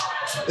curious,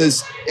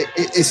 it's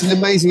an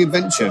amazing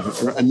adventure,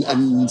 and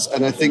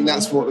I think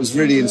that's what was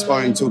really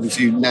inspiring talking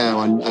to you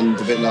now and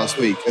a bit last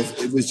week.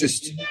 It was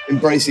just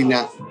embracing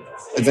that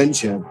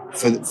adventure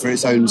for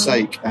its own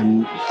sake,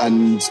 and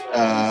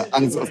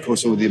of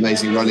course all the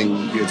amazing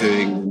running you're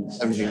doing and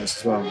everything else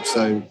as well.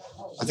 So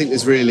I think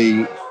it's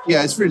really,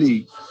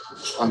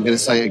 I'm going to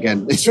say it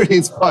again, it's really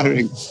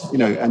inspiring, you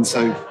know. And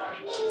so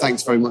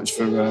thanks very much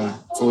for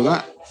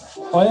that.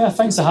 Oh yeah,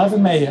 thanks for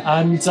having me.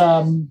 And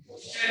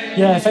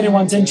if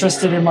anyone's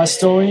interested in my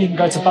story, you can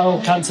go to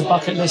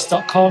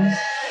barrelcancerbucketlist.com,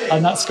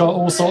 and that's got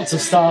all sorts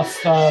of stuff,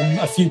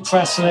 a few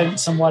press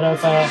links and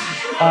whatever,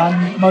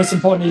 and most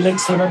importantly,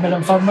 links to the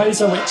Macmillan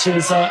fundraiser, which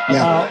is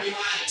about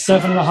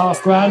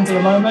 $7,500 at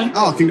the moment.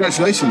 Oh,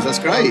 congratulations, that's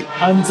great.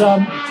 And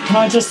can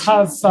I just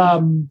have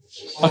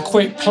a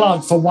quick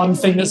plug for one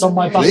thing that's on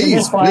my bucket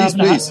list, but I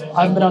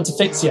haven't been able to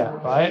fix yet,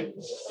 right?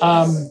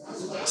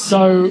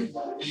 So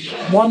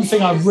one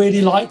thing I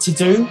really like to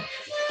do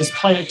is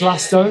play at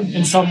Glasgow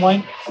in some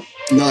way.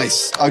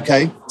 Nice.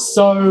 Okay.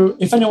 So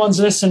if anyone's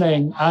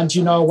listening and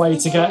you know a way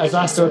to get a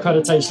Glasgow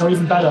accreditation, or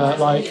even better,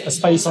 like a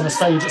space on a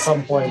stage at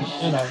some point,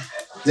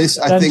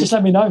 just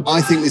let me know.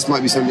 I think this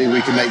might be something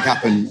we can make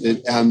happen.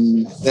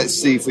 Let's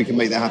see if we can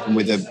make that happen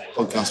with the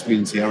podcast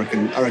community. I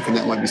reckon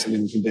that might be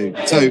something we can do.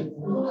 So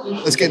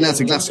let's get now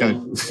to Glasgow.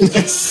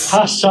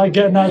 Hashtag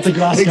getting out to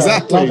Glasgow.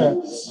 Exactly. Love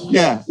it.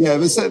 Yeah.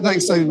 But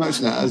thanks so much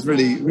for that. That was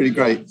really, really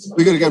great.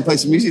 We've got to go and play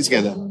some music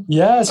together.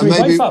 Yeah, it's been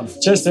great fun.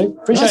 Cheers, Steve.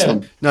 Appreciate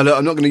it. Now, look,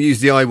 I'm not going to use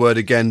the I word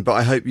again, but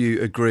I hope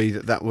you agree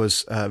that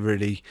was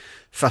really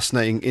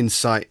fascinating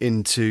insight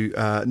into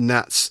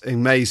Nat's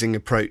amazing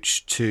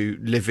approach to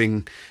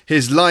living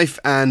his life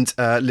and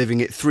living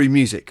it through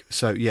music.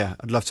 So yeah,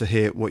 I'd love to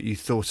hear what you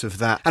thought of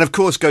that. And of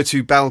course, go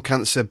to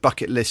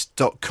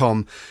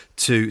bowelcancerbucketlist.com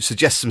to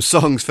suggest some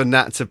songs for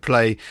Nat to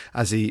play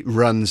as he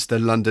runs the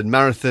London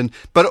Marathon.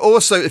 But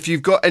also, if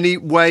you've got any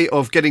way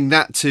of getting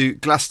Nat to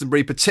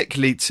Glastonbury,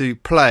 particularly to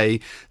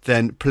play,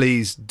 then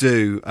please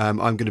do. I'm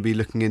going to be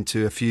looking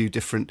into a few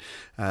different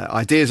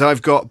ideas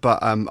I've got, but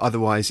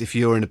otherwise, if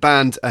you're in a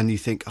band and you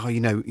think, oh,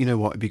 you know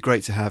what, it'd be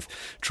great to have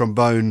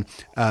trombone,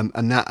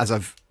 and Nat, as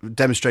I've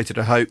demonstrated,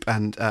 I hope,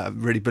 and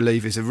really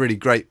believe, is a really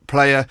great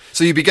player.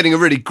 So you'd be getting a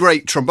really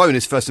great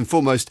trombonist first and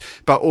foremost,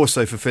 but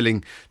also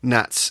fulfilling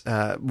Nat's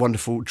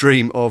wonderful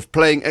dream of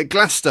playing at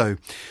Glasgow.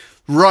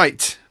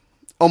 Right,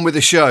 on with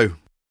the show.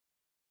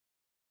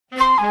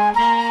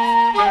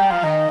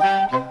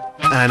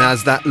 And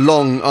as that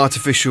long,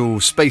 artificial,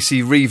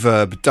 spacey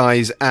reverb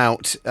dies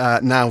out,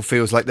 now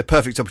feels like the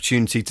perfect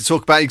opportunity to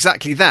talk about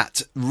exactly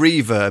that,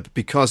 reverb,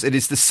 because it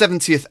is the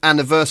 70th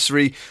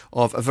anniversary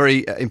of a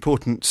very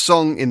important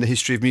song in the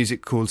history of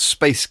music called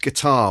Space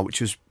Guitar,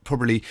 which was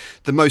probably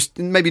the most,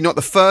 maybe not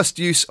the first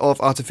use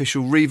of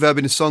artificial reverb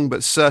in a song,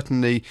 but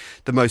certainly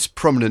the most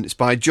prominent. It's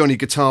by Johnny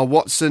Guitar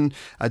Watson.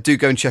 Do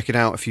go and check it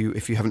out if you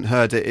haven't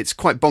heard it. It's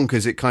quite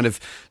bonkers. It kind of,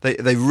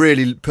 they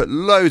really put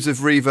loads of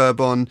reverb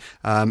on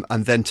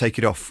and then take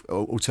it off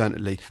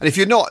alternately. And if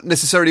you're not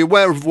necessarily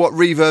aware of what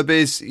reverb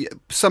is,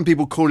 some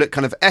people call it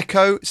kind of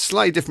echo,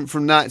 slightly different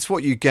from that. It's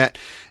what you get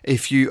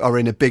if you are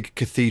in a big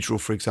cathedral,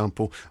 for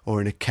example, or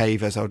in a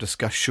cave, as I'll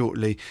discuss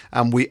shortly.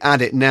 And we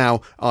add it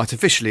now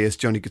artificially, as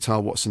Johnny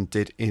Guitar Watson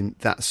did in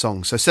that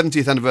song. So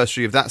 70th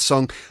anniversary of that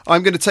song.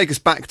 I'm going to take us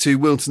back to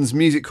Wilton's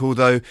Music Hall,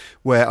 though,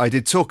 where I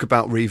did talk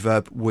about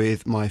reverb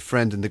with my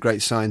friend and the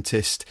great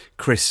scientist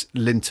Chris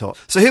Lintott.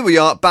 So here we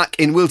are back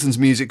in Wilton's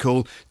Music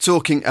Hall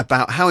talking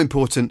about how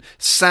important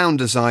sound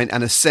design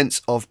and a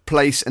sense of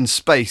place and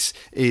space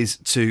is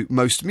to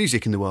most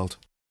music in the world.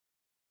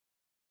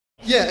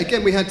 Yeah,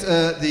 again, we had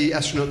the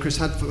astronaut Chris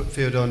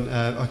Hadfield on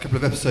a couple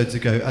of episodes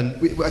ago, and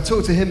I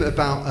talked to him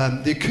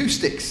about the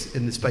acoustics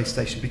in the space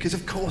station, because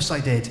of course I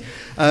did.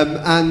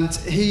 And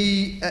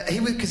he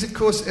because of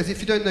course, if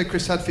you don't know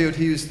Chris Hadfield,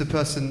 he was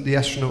the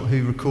astronaut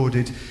who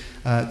recorded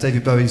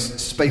David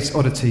Bowie's Space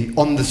Oddity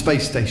on the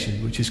space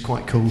station, which is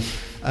quite cool.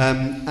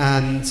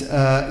 And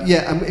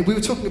we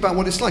were talking about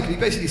what it's like, and he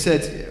basically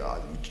said,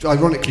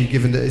 ironically,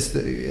 given that it's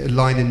a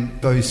line in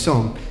Bowie's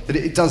song, that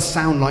it does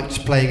sound like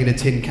just playing in a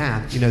tin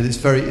can. It's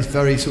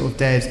very sort of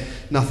dead,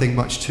 nothing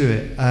much to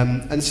it.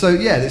 And so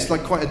it's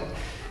like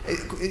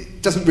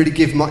it doesn't really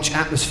give much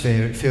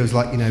atmosphere. It feels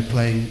like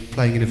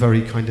playing in a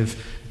very kind of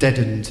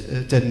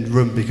deadened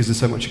room because there's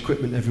so much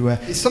equipment everywhere.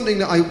 It's something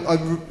that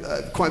I'm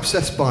quite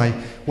obsessed by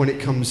when it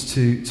comes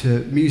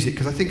to music,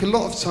 because I think a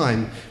lot of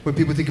time when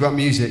people think about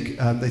music,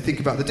 they think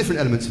about the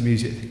different elements of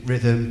music. They think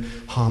rhythm,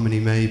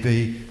 harmony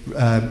maybe,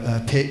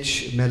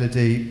 pitch,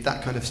 melody,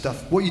 that kind of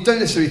stuff. What you don't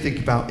necessarily think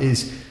about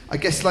is, I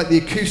guess, like the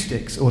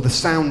acoustics or the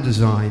sound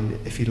design,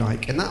 if you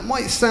like. And that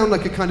might sound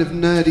like a kind of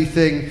nerdy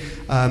thing,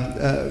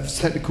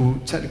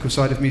 technical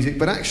side of music,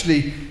 but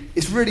actually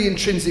it's really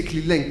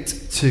intrinsically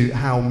linked to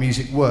how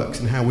music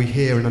works and how we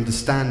hear and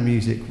understand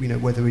music.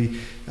 Whether we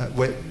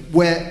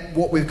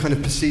what we're kind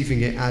of perceiving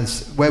it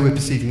as, where we're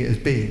perceiving it as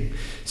being.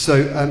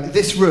 So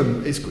this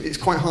room, it's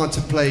quite hard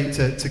to play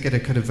to get a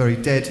kind of very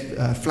dead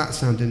flat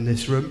sound in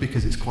this room,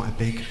 because it's quite a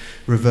big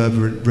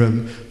reverberant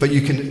room. But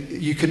you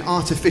can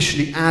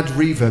artificially add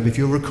reverb if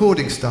you're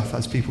recording stuff,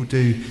 as people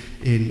do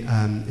in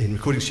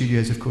recording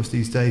studios, of course,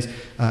 these days.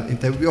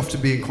 They will often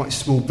be in quite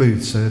small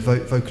booths, so a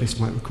vocalist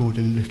might record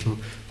in a little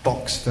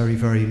box, very,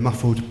 very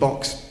muffled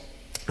box,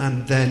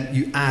 and then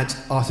you add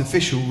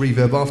artificial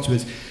reverb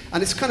afterwards.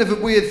 And it's kind of a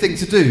weird thing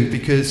to do,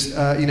 because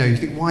you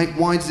think,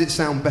 why does it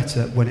sound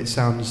better when it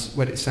sounds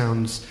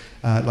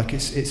like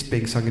it's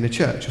being sung in a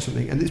church or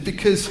something? And it's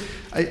because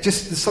it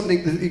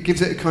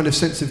gives it a kind of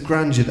sense of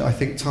grandeur that I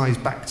think ties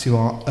back to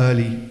our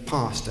early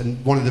past.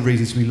 And one of the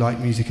reasons we like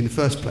music in the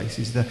first place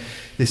is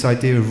this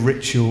idea of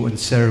ritual and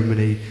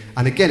ceremony.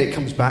 And again, it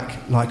comes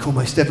back, like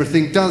almost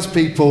everything does,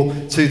 people,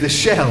 to the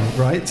shell,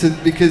 right?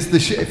 Because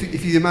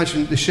if you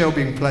imagine the shell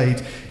being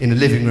played in a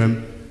living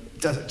room,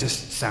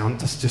 just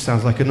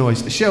sounds like a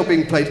noise. A shell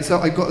being played. So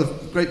I got the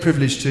great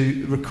privilege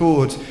to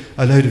record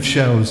a load of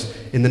shells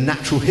in the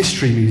Natural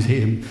History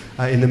Museum,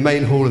 in the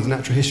main hall of the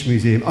Natural History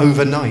Museum,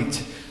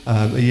 overnight.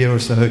 a year or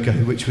so ago,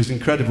 which was an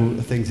incredible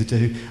thing to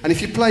do. And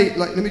if you play,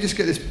 like, let me just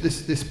get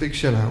this big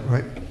shell out,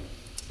 right?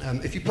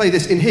 If you play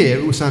this in here,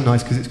 it will sound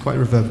nice because it's quite a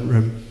reverberant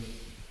room.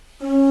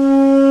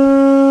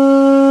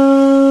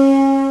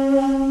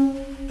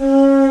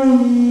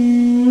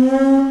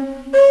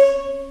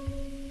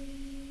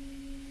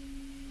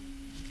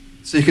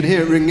 So you can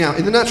hear it ringing out.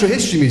 In the Natural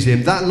History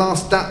Museum, that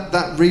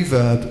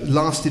reverb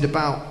lasted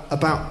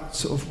about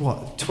sort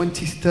of,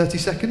 20, 30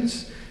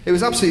 seconds? It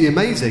was absolutely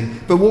amazing.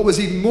 But what was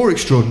even more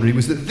extraordinary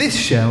was that this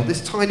shell, this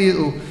tiny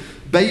little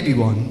baby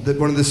one,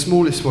 one of the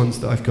smallest ones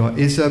that I've got,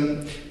 is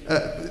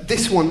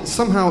this one,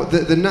 somehow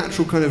the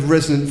natural kind of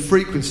resonant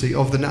frequency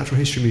of the Natural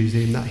History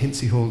Museum, that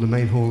Hinsey Hall, the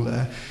main hall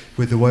there,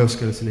 with the whale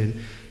skeleton in,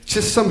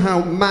 just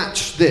somehow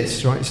matched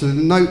this, right? So the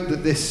note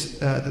that this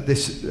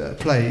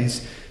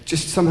plays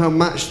just somehow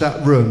matched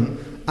that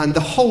room, and the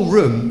whole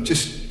room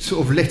just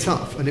sort of lit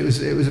up, and it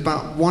was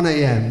about 1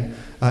 a.m.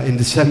 In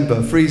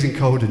December, freezing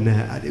cold in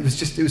there, and it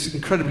was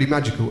incredibly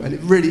magical, and it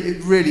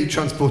really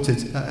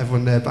transported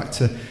everyone there back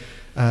to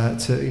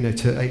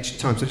ancient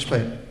times. So just play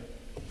it.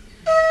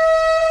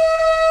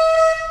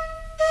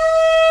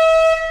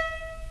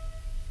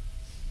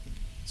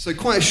 So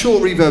quite a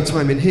short reverb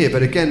time in here,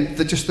 but again,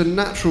 just the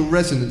natural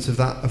resonance of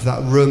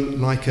that room,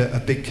 like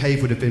a big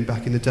cave would have been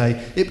back in the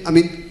day.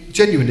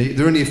 Genuinely,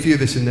 there are only a few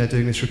of us in there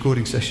doing this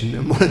recording session,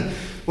 and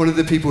one of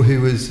the people who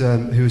was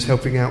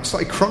helping out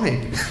started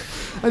crying.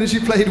 And as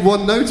you played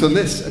one note on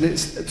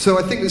this, so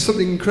I think there's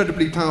something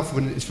incredibly powerful,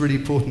 and it's really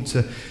important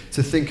to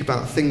think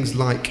about things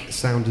like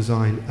sound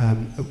design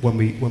when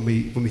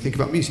we think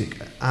about music,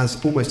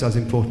 as almost as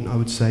important, I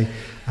would say,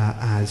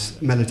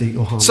 as melody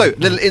or harmony. So,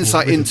 little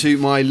insight into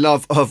my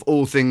love of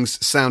all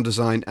things sound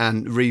design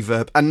and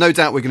reverb, and no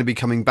doubt we're going to be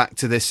coming back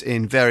to this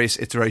in various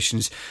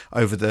iterations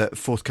over the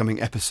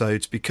forthcoming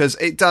episodes, because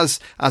it does,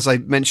 as I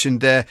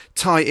mentioned there,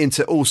 tie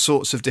into all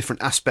sorts of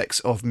different aspects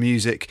of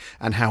music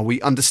and how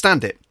we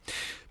understand it.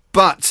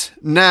 But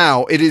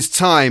now it is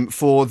time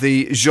for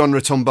the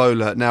genre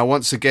tombola. Now,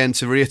 once again,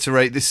 to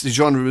reiterate, this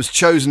genre was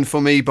chosen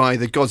for me by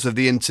the gods of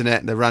the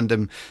internet, the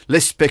random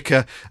list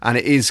picker, and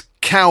it is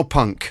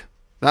cowpunk.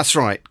 That's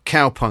right,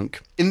 cowpunk.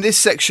 In this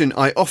section,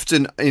 I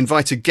often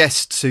invite a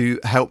guest to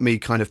help me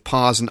kind of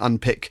parse and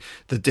unpick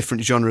the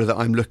different genre that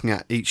I'm looking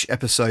at each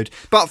episode.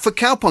 But for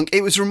cowpunk,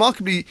 it was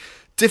remarkably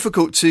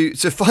difficult to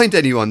find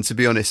anyone, to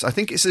be honest. I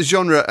think it's a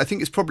genre, I think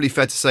it's probably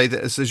fair to say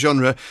that as a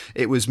genre,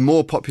 it was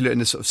more popular in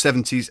the sort of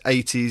 70s,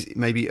 80s,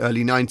 maybe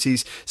early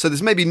 90s. So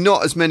there's maybe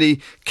not as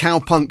many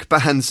cowpunk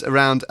bands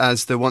around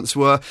as there once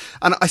were.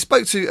 And I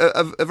spoke to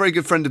a very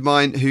good friend of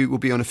mine who will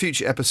be on a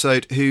future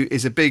episode, who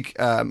is a big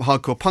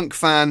hardcore punk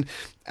fan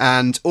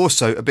and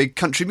also a big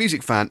country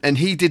music fan, and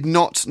he did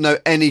not know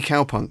any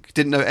cowpunk,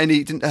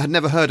 had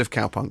never heard of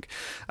cowpunk.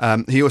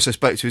 He also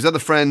spoke to his other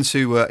friends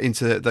who were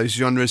into those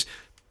genres,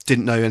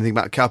 didn't know anything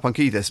about cowpunk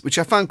either, which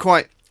I found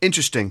quite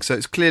interesting. So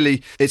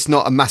it's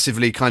not a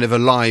massively kind of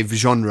alive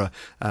genre,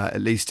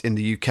 at least in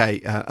the UK,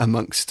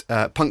 amongst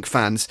punk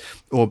fans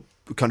or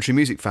country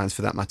music fans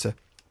for that matter.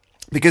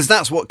 Because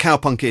that's what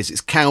cowpunk is.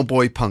 It's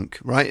cowboy punk,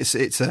 right?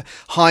 It's a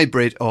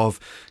hybrid of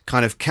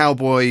kind of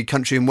cowboy,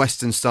 country and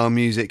western style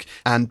music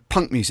and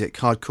punk music,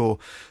 hardcore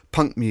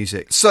punk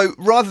music. So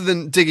rather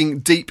than digging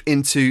deep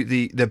into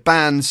the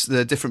bands,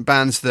 the different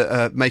bands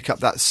that make up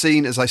that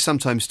scene, as I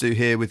sometimes do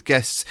here with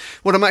guests,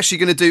 what I'm actually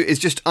going to do is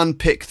just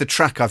unpick the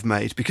track I've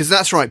made. Because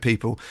that's right,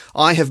 people,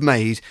 I have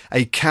made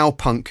a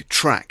cowpunk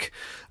track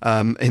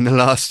in the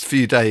last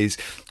few days.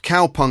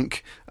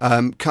 Cowpunk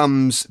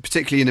comes,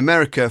 particularly in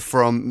America,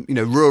 from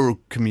rural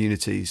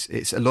communities.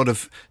 It's a lot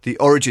of the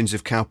origins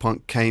of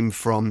cowpunk came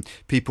from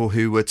people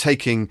who were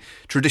taking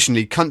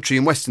traditionally country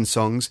and western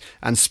songs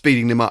and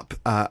speeding them up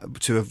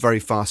to a very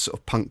fast sort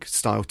of punk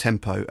style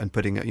tempo and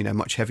putting a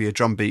much heavier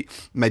drum beat,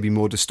 maybe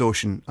more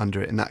distortion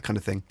under it and that kind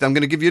of thing. I'm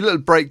going to give you a little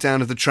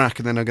breakdown of the track,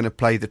 and then I'm going to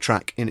play the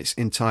track in its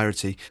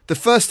entirety. The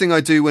first thing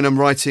I do when I'm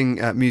writing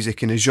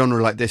music in a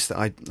genre like this that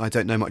I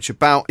don't know much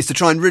about is to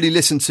try and really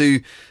listen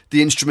to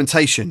the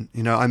instrumentation.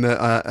 I'm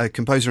a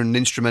composer and an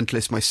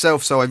instrumentalist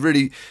myself, so I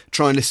really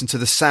try and listen to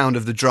the sound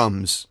of the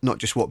drums, not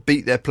just what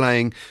beat they're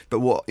playing, but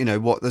what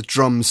the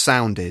drum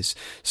sound is.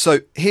 So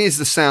here's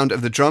the sound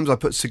of the drums. I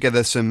put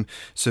together some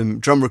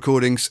drum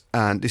recordings,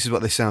 and this is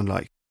what they sound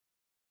like.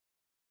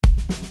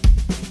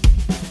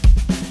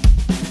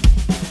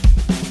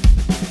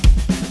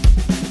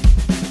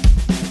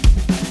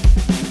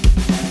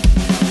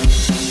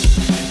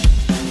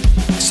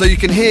 So you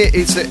can hear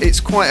it's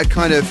quite a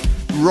kind of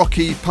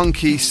rocky,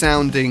 punky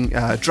sounding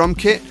drum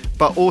kit,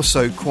 but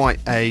also quite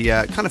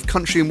a kind of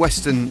country and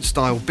western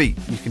style beat.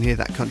 You can hear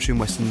that country and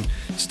western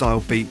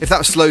style beat. If that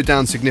was slowed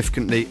down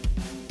significantly,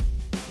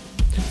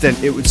 then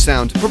it would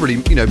sound probably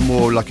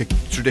more like a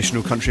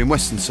traditional country and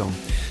western song.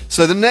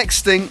 So the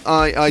next thing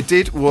I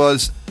did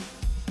was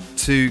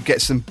to get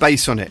some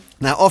bass on it.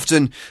 Now,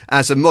 often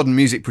as a modern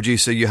music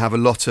producer, you have a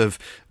lot of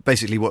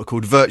basically what are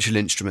called virtual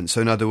instruments.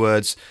 So in other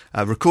words,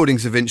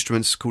 recordings of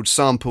instruments called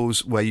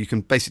samples, where you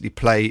can basically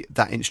play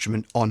that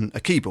instrument on a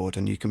keyboard,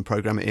 and you can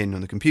program it in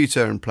on the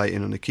computer and play it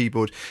in on the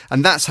keyboard.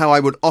 And that's how I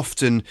would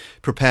often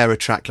prepare a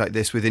track like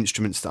this with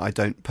instruments that I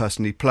don't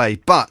personally play.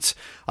 But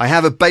I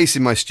have a bass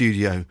in my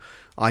studio.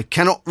 I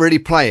cannot really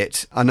play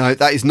it. I know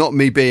that is not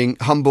me being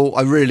humble.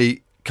 I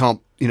really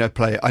can't,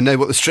 play it. I know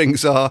what the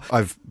strings are.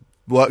 I've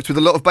worked with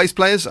a lot of bass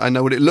players. I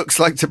know what it looks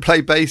like to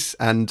play bass,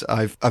 and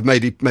I've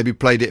maybe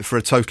played it for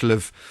a total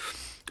of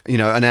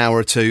an hour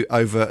or two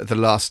over the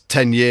last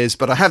 10 years.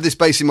 But I have this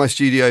bass in my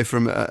studio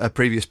from a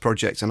previous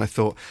project, and I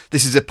thought,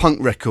 this is a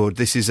punk record,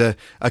 this is a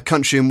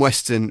country and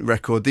western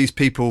record. These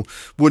people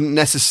wouldn't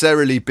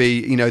necessarily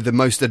be the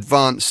most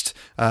advanced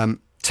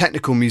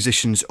technical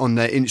musicians on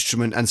their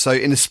instrument, and so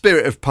in the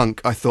spirit of punk,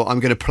 I thought, I'm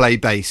going to play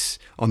bass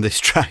on this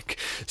track.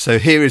 So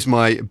here is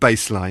my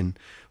bass line,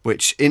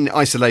 which in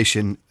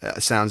isolation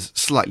sounds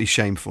slightly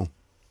shameful.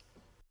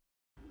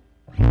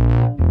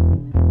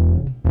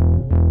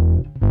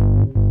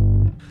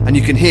 And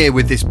you can hear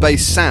with this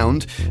bass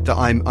sound that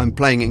I'm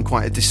playing in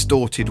quite a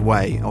distorted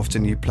way.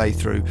 Often you play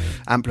through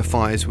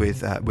amplifiers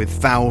with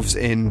valves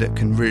in that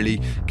can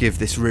really give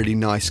this really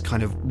nice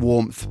kind of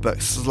warmth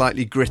but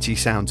slightly gritty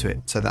sound to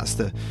it. So that's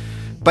the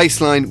bass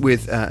line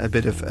with a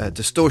bit of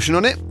distortion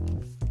on it.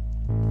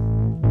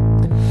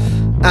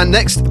 And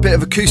next, a bit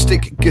of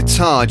acoustic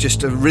guitar,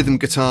 just a rhythm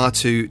guitar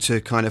to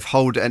kind of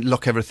hold and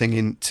lock everything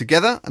in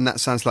together. And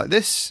that sounds like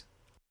this.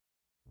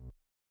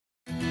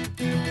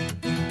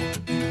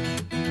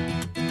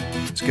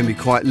 It's going to be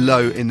quite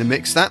low in the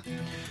mix, that.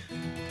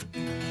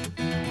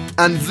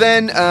 And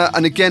then,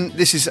 and again,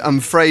 this is, I'm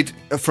afraid,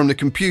 from the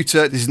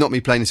computer. This is not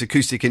me playing this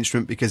acoustic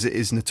instrument because it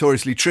is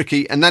notoriously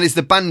tricky, and that is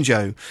the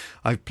banjo.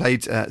 I've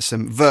played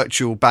some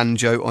virtual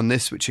banjo on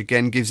this, which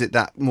again gives it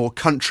that more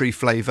country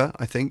flavour,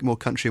 I think, more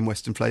country and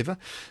western flavour.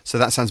 So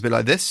that sounds a bit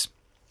like this.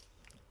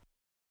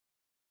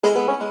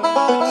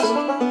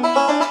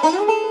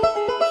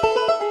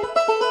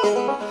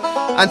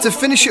 And to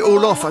finish it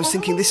all off, I was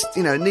thinking this,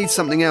 it needs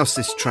something else,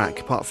 this track,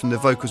 apart from the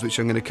vocals, which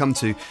I'm going to come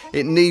to.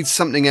 It needs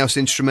something else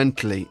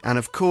instrumentally. And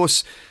of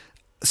course,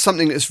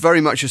 something that's very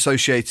much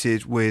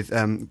associated with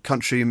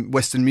country and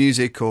western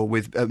music, or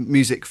with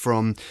music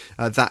from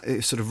that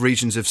sort of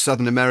regions of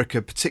Southern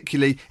America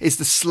particularly, is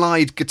the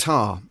slide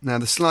guitar. Now,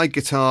 the slide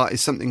guitar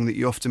is something that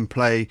you often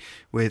play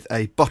with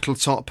a bottle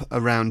top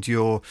around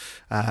your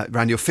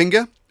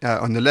finger.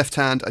 On the left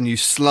hand, and you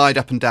slide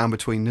up and down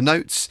between the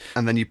notes,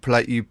 and then you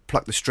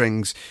pluck the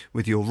strings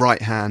with your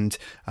right hand,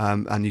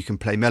 and you can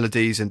play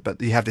melodies, but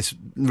you have this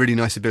really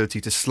nice ability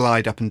to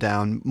slide up and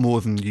down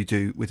more than you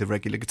do with a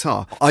regular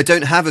guitar. I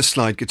don't have a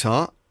slide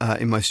guitar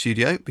in my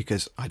studio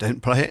because I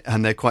don't play it,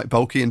 and they're quite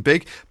bulky and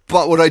big.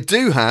 But what I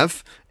do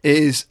have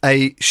is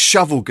a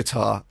shovel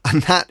guitar,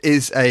 and that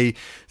is a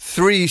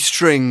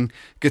 3-string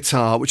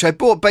guitar, which I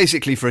bought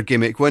basically for a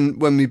gimmick. When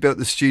we built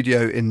the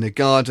studio in the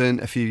garden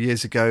a few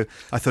years ago,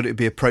 I thought it would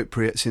be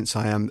appropriate, since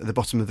I am at the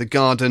bottom of the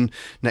garden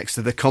next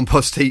to the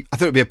compost heap, I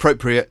thought it would be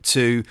appropriate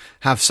to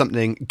have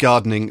something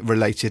gardening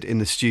related in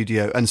the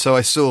studio. And so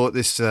I saw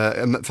this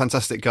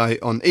fantastic guy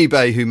on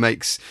eBay who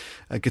makes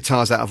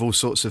guitars out of all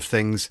sorts of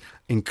things,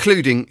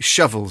 including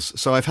shovels.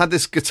 So I've had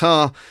this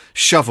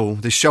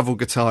shovel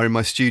guitar in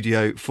my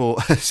studio for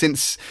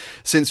since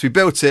we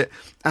built it,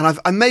 and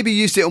I maybe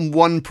used it on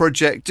one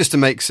project just to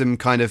make some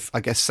kind of, I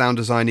guess, sound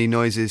designy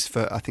noises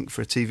for a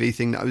TV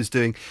thing that I was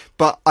doing,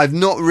 but I've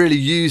not really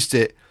used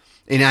it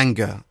in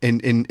anger,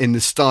 in the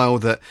style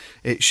that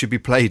it should be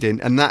played in,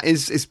 and that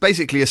is, it's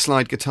basically a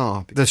slide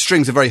guitar. The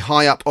strings are very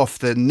high up off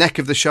the neck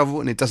of the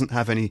shovel, and it doesn't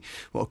have any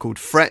what are called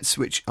frets,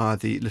 which are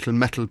the little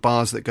metal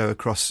bars that go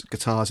across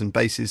guitars and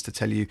basses to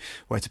tell you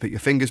where to put your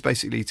fingers,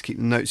 basically, to keep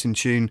the notes in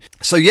tune.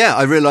 So yeah,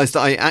 I realised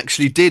that I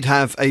actually did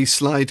have a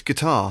slide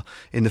guitar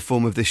in the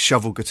form of this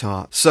shovel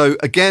guitar. So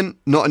again,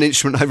 not an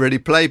instrument I really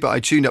play, but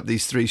I tuned up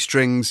these 3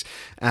 strings,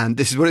 and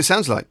this is what it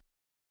sounds like.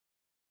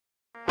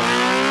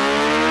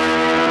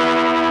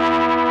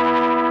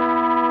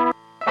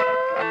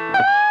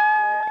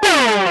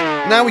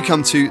 Now we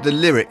come to the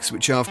lyrics,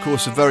 which are, of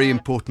course, a very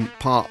important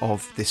part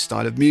of this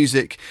style of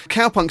music.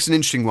 Cowpunk's an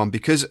interesting one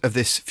because of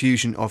this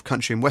fusion of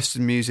country and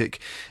western music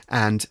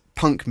and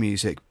punk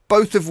music,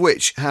 both of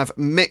which have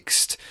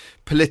mixed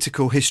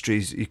political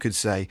histories, you could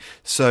say.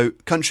 So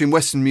country and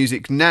western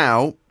music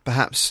now,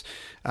 perhaps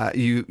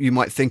you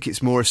might think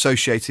it's more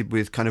associated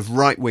with kind of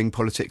right-wing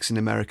politics in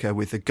America,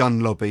 with the gun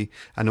lobby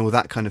and all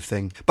that kind of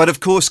thing. But of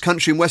course,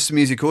 country and western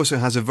music also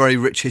has a very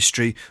rich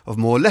history of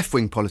more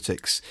left-wing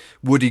politics.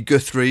 Woody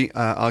Guthrie,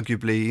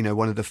 arguably,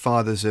 one of the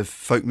fathers of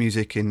folk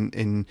music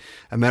in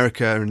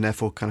America, and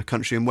therefore kind of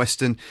country and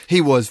western,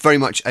 he was very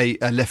much a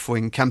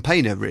left-wing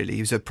campaigner, really.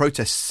 He was a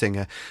protest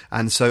singer,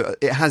 and so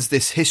it has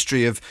this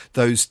history of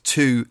those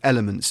two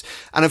elements.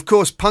 And of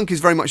course, punk is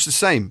very much the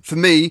same. For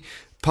me,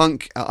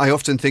 punk I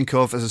often think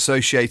of as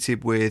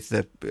associated with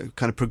the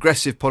kind of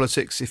progressive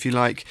politics, if you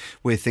like,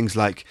 with things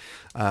like,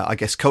 I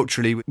guess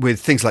culturally, with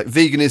things like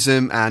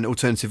veganism and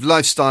alternative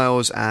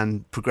lifestyles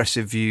and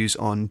progressive views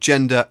on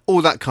gender,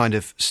 all that kind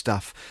of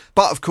stuff.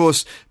 But of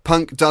course,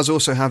 punk does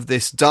also have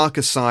this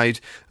darker side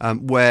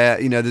where,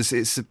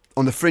 it's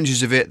on the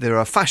fringes of it, there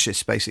are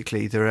fascists,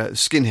 basically. There are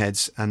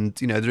skinheads, and,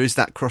 there is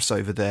that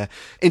crossover there.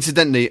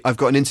 Incidentally, I've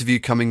got an interview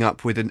coming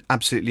up with an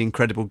absolutely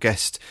incredible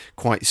guest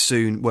quite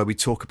soon where we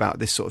talk about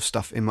this sort of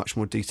stuff in much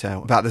more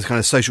detail, about the kind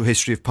of social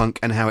history of punk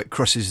and how it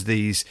crosses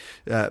these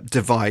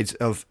divides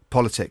of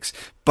politics.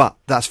 But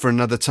that's for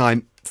another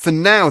time. For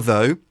now,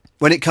 though,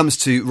 when it comes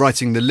to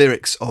writing the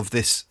lyrics of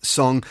this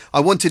song,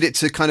 I wanted it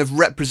to kind of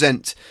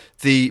represent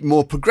the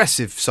more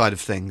progressive side of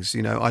things.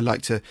 I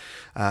like to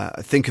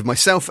think of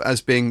myself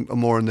as being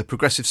more on the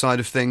progressive side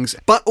of things.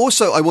 But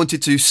also I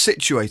wanted to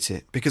situate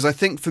it, because I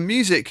think for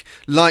music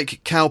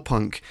like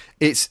cowpunk,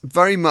 it's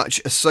very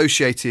much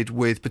associated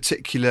with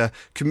particular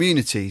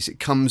communities. It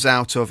comes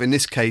out of, in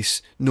this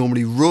case,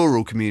 normally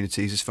rural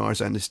communities, as far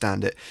as I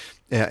understand it.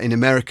 In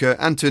America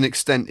and to an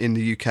extent in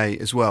the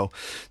UK as well.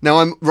 Now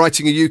I'm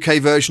writing a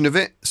UK version of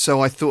it,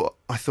 so I thought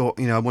I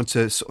want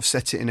to sort of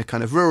set it in a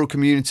kind of rural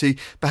community,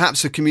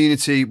 perhaps a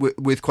community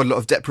with quite a lot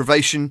of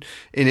deprivation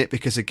in it,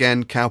 because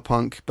again,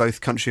 cowpunk,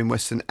 both country and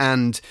western,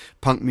 and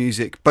punk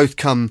music both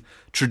come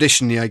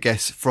traditionally, I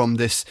guess, from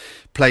this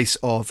place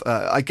of,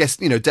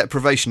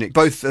 deprivation.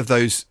 Both of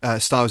those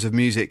styles of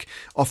music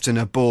often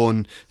are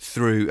born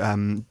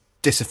through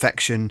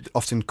disaffection,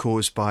 often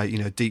caused by,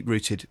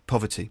 deep-rooted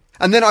poverty.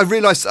 And then I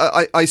realised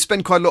I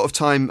spend quite a lot of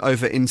time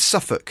over in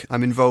Suffolk.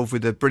 I'm involved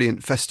with a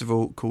brilliant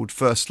festival called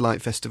First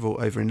Light Festival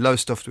over in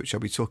Lowestoft, which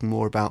I'll be talking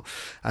more about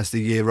as the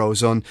year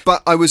rolls on.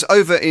 But I was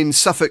over in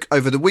Suffolk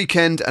over the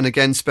weekend, and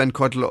again spend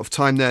quite a lot of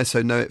time there,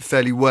 so know it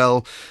fairly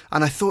well.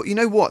 And I thought, you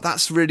know what,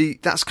 that's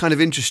kind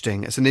of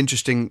interesting. It's an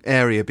interesting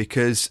area,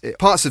 because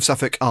parts of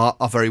Suffolk are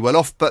very well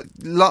off, but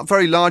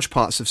very large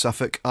parts of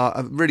Suffolk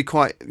are really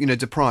quite,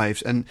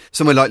 deprived. And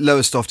somewhere like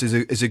Lowestoft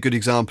is a good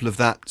example of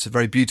that. It's a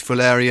very beautiful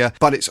area,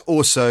 but it's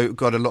also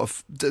got a lot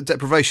of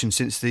deprivation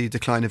since the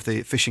decline of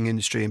the fishing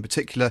industry in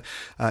particular.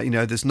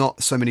 There's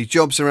not so many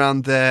jobs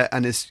around there,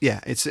 and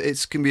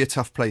it can be a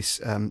tough place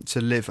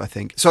to live, I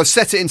think. So I've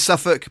set it in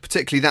Suffolk,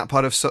 particularly that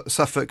part of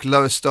Suffolk,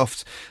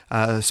 Lowestoft,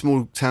 a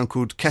small town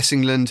called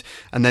Kessingland,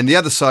 and then the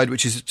other side,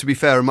 which is, to be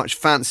fair, a much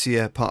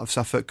fancier part of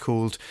Suffolk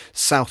called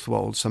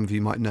Southwold. Some of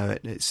you might know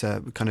it. It's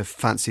a kind of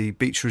fancy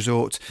beach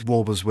resort.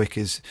 Warbleswick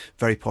is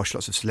very posh,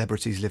 lots of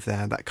celebrities live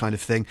there, that kind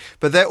of thing.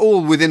 But they're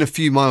all within a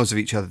few miles of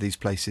each other, these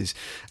places.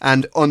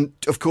 And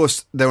of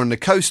course, they're on the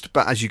coast,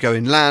 but as you go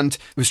inland,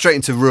 we're straight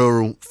into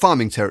rural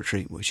farming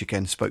territory, which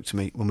again spoke to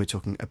me when we're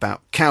talking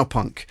about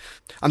cowpunk.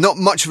 I'm not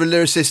much of a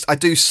lyricist. I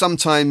do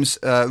sometimes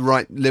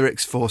write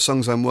lyrics for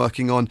songs I'm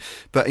working on,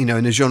 but in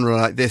a genre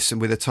like this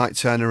and with a tight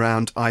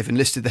turnaround, I've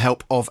enlisted the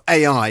help of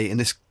AI, in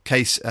this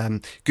case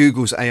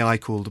Google's AI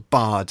called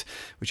Bard,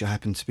 which I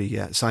happen to be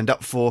signed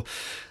up for.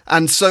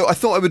 And so I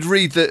thought I would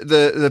read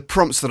the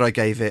prompts that I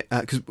gave it,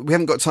 because we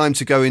haven't got time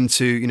to go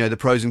into the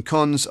pros and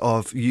cons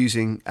of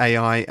using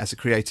AI as a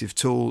creative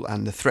tool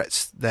and the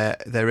threats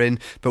therein,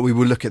 but we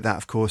will look at that,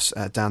 of course,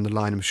 down the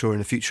line, I'm sure, in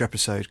a future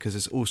episode, because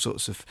there's all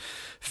sorts of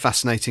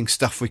fascinating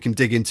stuff we can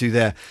dig into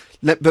there.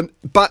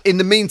 But in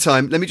the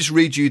meantime, let me just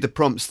read you the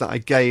prompts that I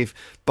gave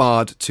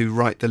Bard to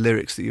write the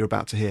lyrics that you're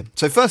about to hear.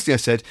 So firstly I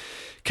said,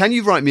 can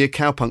you write me a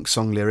cowpunk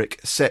song lyric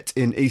set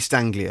in East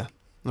Anglia?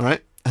 All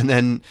right. And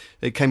then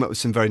it came up with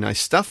some very nice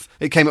stuff.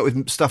 It came up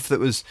with stuff that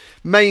was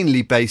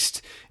mainly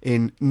based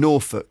in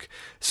Norfolk.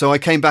 So I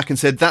came back and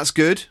said, that's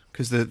good,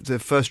 because the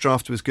first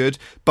draft was good,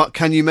 but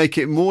can you make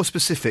it more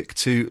specific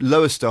to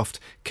Lowestoft,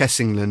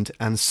 Kessingland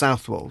and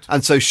Southwold?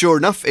 And so sure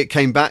enough, it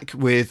came back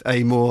with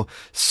a more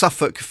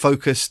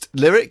Suffolk-focused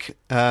lyric,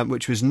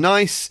 which was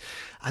nice.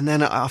 And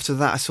then after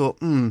that, I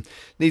thought,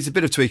 needs a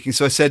bit of tweaking.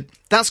 So I said,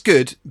 that's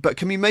good, but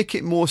can we make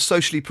it more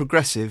socially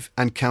progressive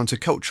and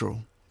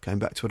countercultural? Going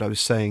back to what I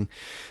was saying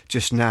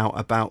just now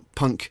about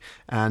punk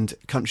and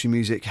country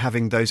music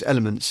having those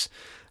elements.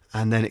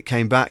 And then it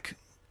came back,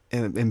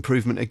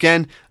 improvement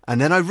again.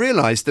 And then I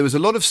realised there was a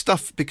lot of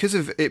stuff, because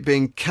of it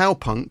being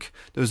cowpunk,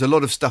 there was a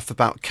lot of stuff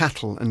about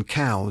cattle and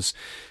cows.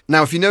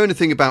 Now, if you know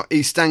anything about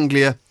East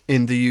Anglia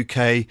in the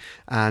UK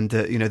and,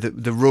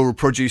 the rural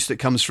produce that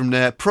comes from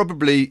there,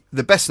 probably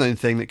the best known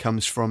thing that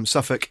comes from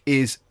Suffolk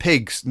is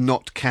pigs,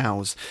 not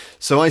cows.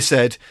 So I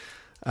said,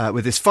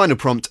 with this final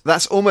prompt,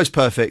 that's almost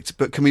perfect,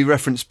 but can we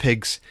reference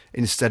pigs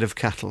instead of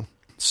cattle?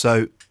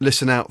 So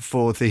listen out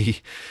for the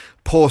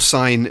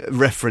porcine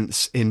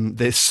reference in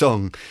this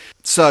song.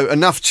 So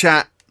enough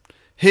chat.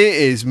 Here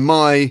is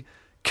my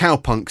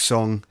cowpunk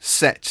song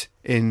set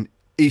in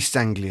East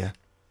Anglia.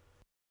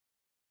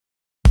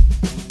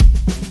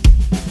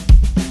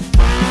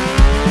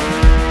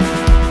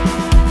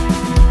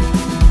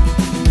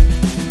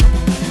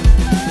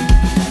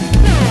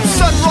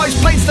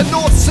 Sunrise paints the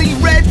North Sea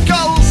red,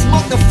 gulls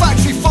mock the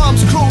factory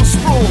farm's cruel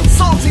sprawl.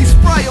 Salty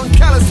spray on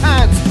calloused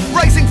hands,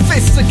 raising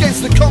fists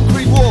against the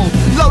concrete wall.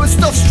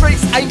 Lowestoft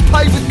streets ain't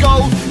paved with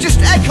gold, just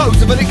echoes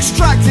of an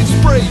extracted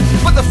spree.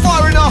 But the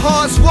fire in our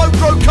hearts won't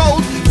grow cold,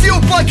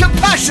 fueled by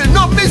compassion,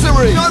 not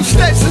misery. No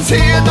Stetsons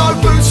here, no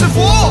boots of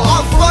war.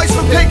 Our fight's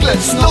for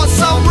piglets, not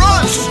some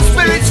rush.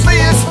 Spirits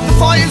fierce, the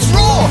fight is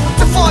raw,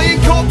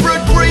 defying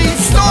corporate greed.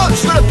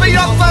 Staunch, got a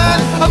beat up van,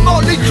 a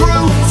motley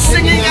crew,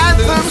 singing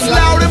anthems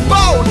loud and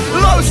bold.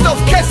 Lowestoft,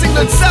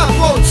 Kessingland,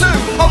 Southwold too.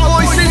 Our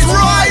voices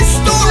rise,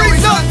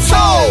 stories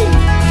untold.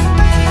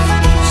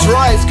 That's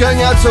right, it's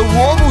going out to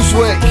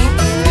Warbleswick.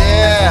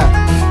 Yeah.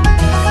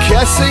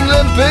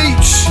 Kessingland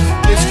Beach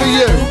is for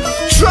you.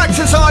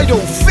 Tractors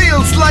idle,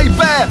 fields lay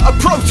bare, a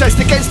protest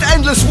against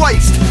endless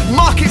waste.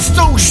 Market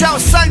stalls shout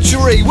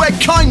sanctuary, where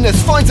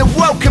kindness finds a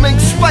welcoming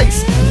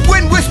space.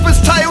 Wind whispers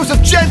tales of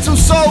gentle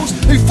souls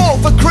who fought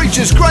for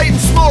creatures great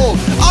and small.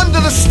 Under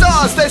the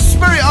stars their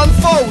spirit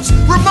unfolds,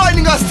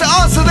 reminding us to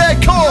answer their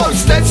call. No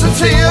Stetsons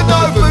here,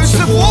 no boots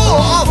of war.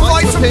 Our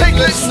fight's for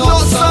piglets,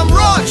 not some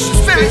rush.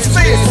 Spirits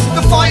fierce,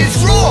 the fight is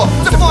raw,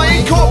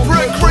 defying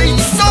corporate greed.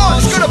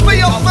 Staunch, gonna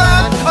be a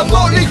fan, a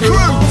motley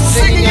crew,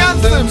 singing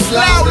anthems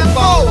loud and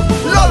bold.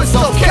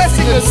 Lowestoft,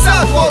 Kessingland,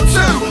 Southwold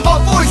too. Our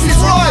voices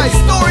rise,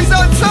 stories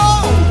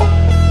untold.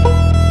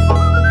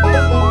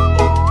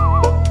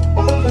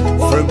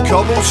 From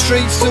cobbled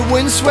streets to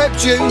windswept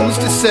dunes,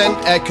 descent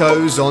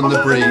echoes on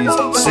the breeze,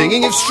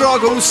 singing of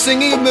struggles,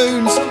 singing of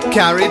moons,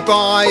 carried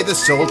by the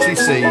salty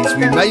seas.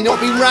 We may not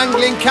be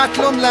wrangling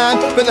cattle on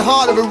land, but the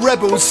heart of a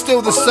rebel's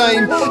still the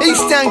same.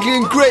 East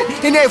Anglian grit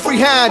in every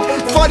hand,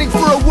 fighting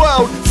for a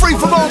world free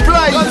from all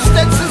blame. No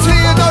Stetsons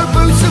here, no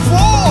boots of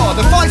war.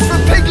 The fight's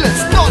for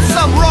piglets, not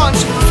some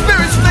ranch.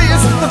 Spirits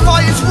fierce, the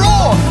fight is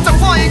raw,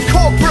 defying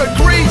corporate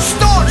greed.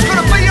 Staunch,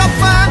 got a beat up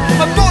fan,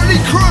 a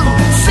motley crew,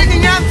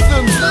 singing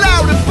anthems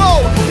loud and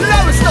bold.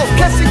 Lowestoft,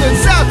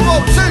 Kessingland,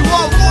 Southwold too.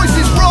 Our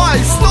voices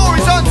rise,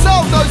 stories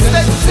untold. No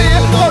Stetsons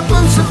here, no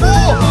boots of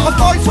war. A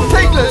fight for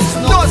piglets,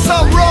 not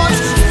some ranch.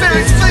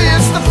 Spirits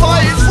fierce, the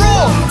fight is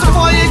raw,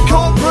 defying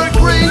corporate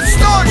greed.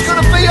 Staunch,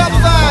 gonna be up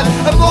van,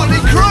 a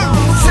motley crew,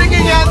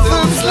 singing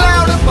anthems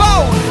loud and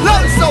bold.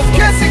 Lowestoft,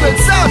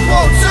 Kessingland,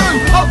 Southwold too.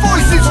 Our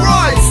voices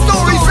rise,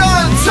 stories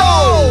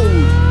untold.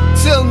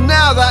 Till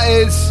now, that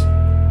is.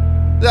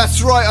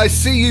 That's right, I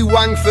see you,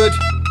 Wangford.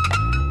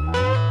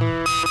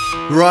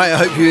 Right, I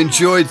hope you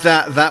enjoyed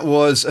that. That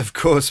was, of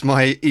course,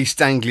 my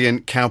East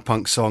Anglian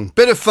cowpunk song.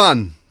 Bit of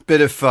fun,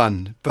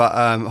 but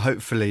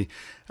hopefully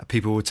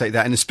people will take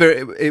that in the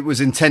spirit it was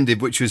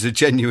intended, which was a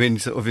genuine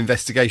sort of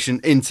investigation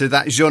into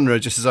that genre,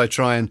 just as I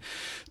try and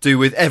do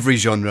with every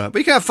genre. But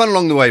you can have fun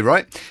along the way,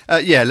 right?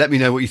 Yeah, let me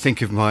know what you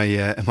think of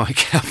my my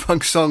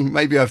cowpunk song.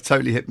 Maybe I've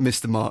totally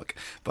missed the mark,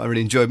 but I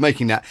really enjoyed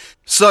making that.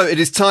 So it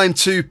is time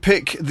to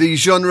pick the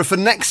genre for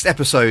next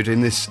episode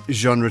in this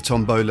genre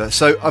tombola.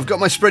 So I've got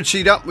my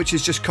spreadsheet up, which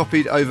is just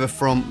copied over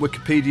from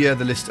Wikipedia.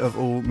 The list of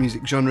all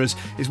music genres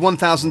is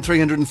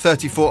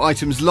 1,334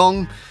 items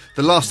long,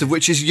 the last of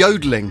which is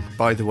yodeling,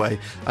 by the way.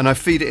 And I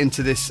feed it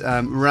into this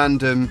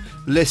random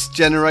list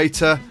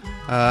generator.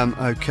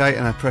 Okay,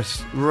 and I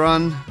press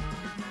run.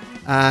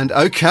 And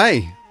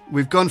okay,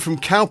 we've gone from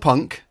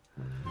cowpunk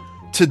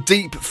to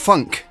deep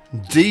funk.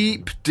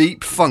 Deep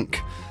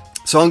funk.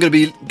 So I'm going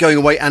to be going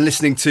away and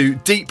listening to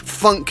deep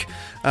funk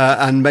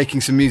and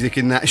making some music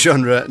in that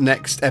genre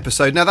next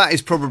episode. Now that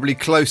is probably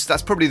close.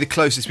 That's probably the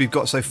closest we've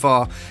got so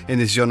far in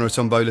this genre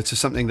tombola to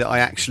something that I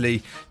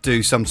actually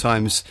do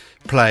sometimes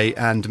play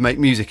and make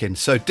music in.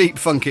 So deep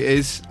funk it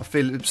is. I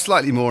feel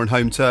slightly more on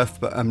home turf,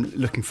 but I'm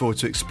looking forward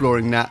to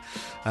exploring that.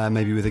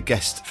 Maybe with a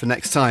guest for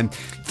next time.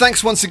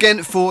 Thanks once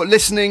again for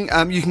listening.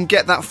 You can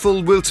get that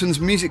full Wilton's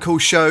Music Hall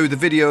show, the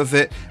video of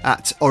it,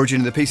 at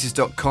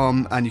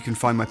originofthepieces.com, and you can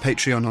find my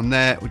Patreon on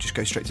there, or just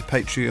go straight to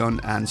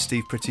Patreon and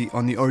Steve Pretty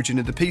on the Origin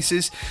of the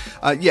Pieces.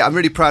 Yeah, I'm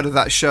really proud of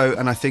that show,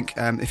 and I think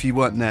if you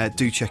weren't there,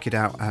 do check it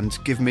out and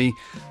give me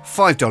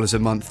 $5 a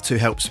month to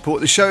help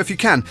support the show if you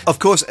can. Of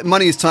course,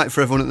 money is tight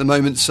for everyone at the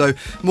moment, so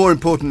more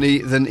importantly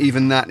than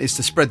even that is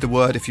to spread the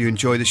word if you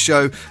enjoy the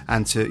show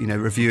and to, you know,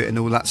 review it and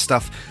all that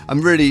stuff.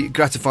 I'm really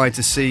gratified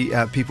to see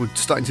people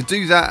starting to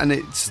do that, and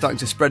it's starting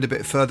to spread a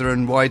bit further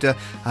and wider.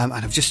 And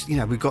I've just, you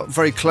know, we got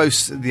very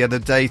close the other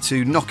day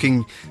to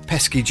knocking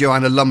pesky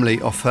Joanna Lumley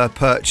off her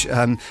perch.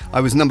 I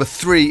was number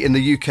 3 in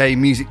the UK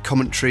music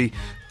commentary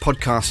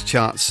podcast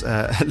charts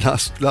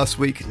last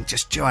week, and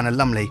just Joanna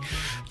Lumley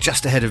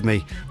just ahead of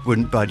me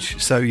wouldn't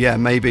budge. So yeah,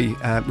 maybe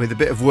with a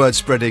bit of word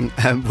spreading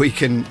we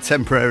can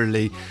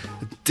temporarily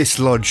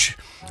dislodge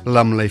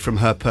Lumley from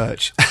her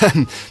perch.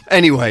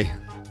 Anyway,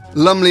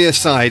 Lumley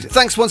aside,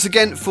 thanks once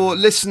again for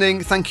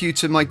listening. Thank you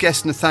to my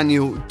guest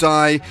Nathaniel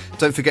Dye.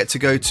 Don't forget to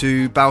go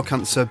to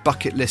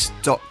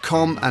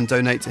bowcancerbucketlist.com and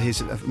donate to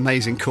his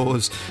amazing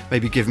cause.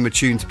 Maybe give him a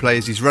tune to play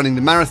as he's running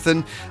the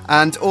marathon.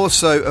 And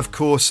also, of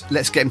course,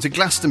 let's get him to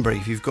Glastonbury.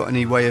 If you've got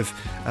any way of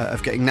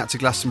getting that to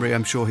Glastonbury,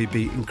 I'm sure he'd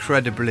be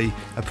incredibly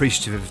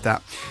appreciative of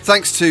that.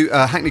 Thanks to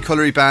Hackney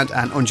Colliery Band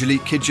and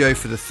Angelique Kidjo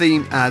for the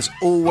theme, as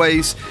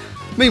always.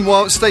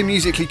 Meanwhile, stay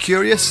musically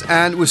curious,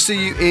 and we'll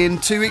see you in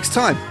 2 weeks'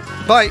 time.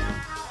 Bye.